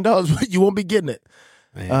 $50 million, you won't be getting it.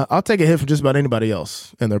 I'll take a hit from just about anybody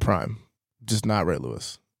else in their prime, just not Ray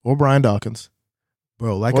Lewis or Brian Dawkins.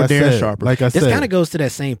 Bro, like Or I Darren said, Sharper. This kind of goes to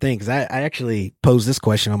that same thing because I actually posed this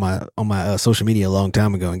question on my social media a long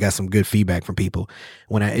time ago and got some good feedback from people.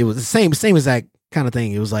 It was the same as that kind of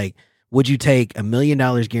thing. It was like, would you take $1 million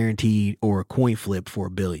guaranteed or a coin flip for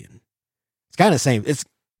 $1 billion? It's kind of the same. It's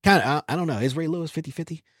kind of I don't know. Is Ray Lewis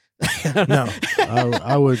 50-50? No,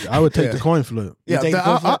 I would take the coin flip.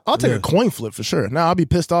 Yeah, I'll take a coin flip for sure. Now I'll be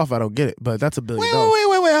pissed off if I don't get it, but that's $1 billion.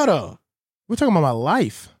 Wait, hold on. We're talking about my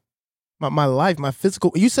life. My life, my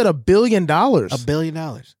physical. You said $1 billion. $1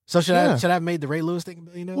 billion. So should I have made the Ray Lewis thing $1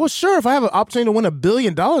 billion? Well, sure. If I have an opportunity to win $1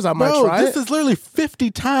 billion, I might try this it. is literally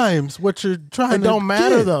 50 times what you're trying It to don't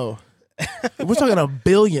matter get. though. We're talking $1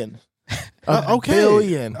 billion. Okay.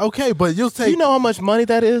 Billion. Okay, but you'll take. You know how much money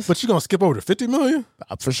that is? But you're gonna skip over to 50 million?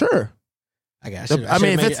 For sure. I got. I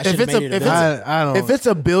mean, if it's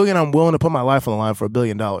 $1 billion, I'm willing to put my life on the line for $1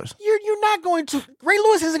 billion. You're not going to. Ray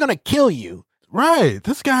Lewis isn't going to kill you. Right.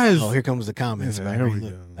 This guy is. Oh, here comes the comments. Yeah, about here Ray we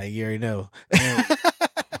Lewis. go. Like, you already know.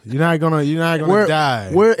 You're not gonna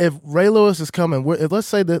die. If Ray Lewis is coming, let's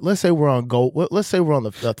say we're on goal. Let's say we're on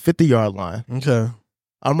the 50-yard line. Okay.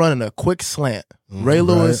 I'm running a quick slant. Ray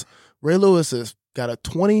Lewis has got a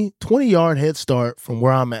 20-yard head start from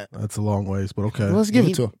where I'm at. That's a long ways, but okay. Let's give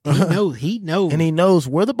it to him. He knows. And he knows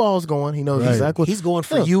where the ball's going. He knows exactly. He's going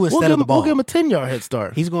for you instead of the ball. We'll give him a 10-yard head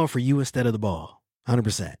start. He's going for you instead of the ball.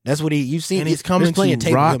 100%. That's what you've seen. And he's coming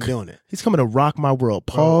to rock. Doing it. He's coming to rock my world.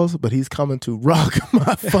 Pause, but he's coming to rock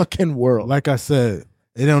my fucking world. Like I said,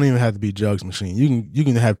 it don't even have to be Jugs machine. You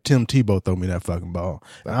can have Tim Tebow throw me that fucking ball.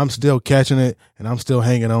 And I'm still catching it, and I'm still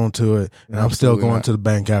hanging on to it, and I'm still going to the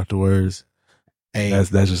bank afterwards. Hey,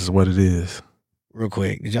 that's just what it is. Real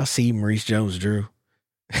quick, did y'all see Maurice Jones-Drew?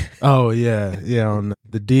 Oh yeah. On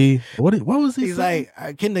the D. What was he? He's saying?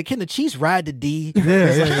 like, can the Chiefs ride the D?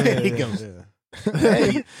 Yeah. He goes. Yeah.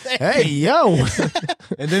 Hey, yo.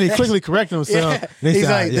 And then he quickly corrected himself. Yeah. He's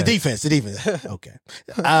like, the defense. Okay.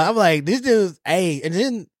 I'm like, this dude's, and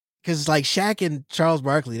then, because like Shaq and Charles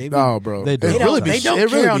Barkley, bro. They don't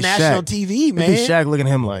care on national TV, man. Shaq looking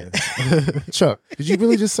at him like, Chuck, did you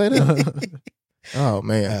really just say that? Oh,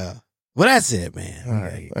 man. Well, that's it, man. All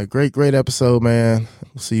right. A great episode, man.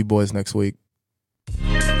 We'll see you boys next week.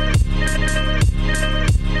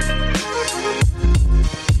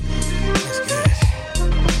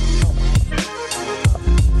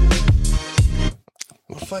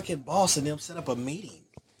 Fucking boss and them set up a meeting.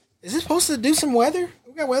 Is this supposed to do some weather?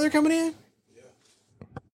 We got weather coming in?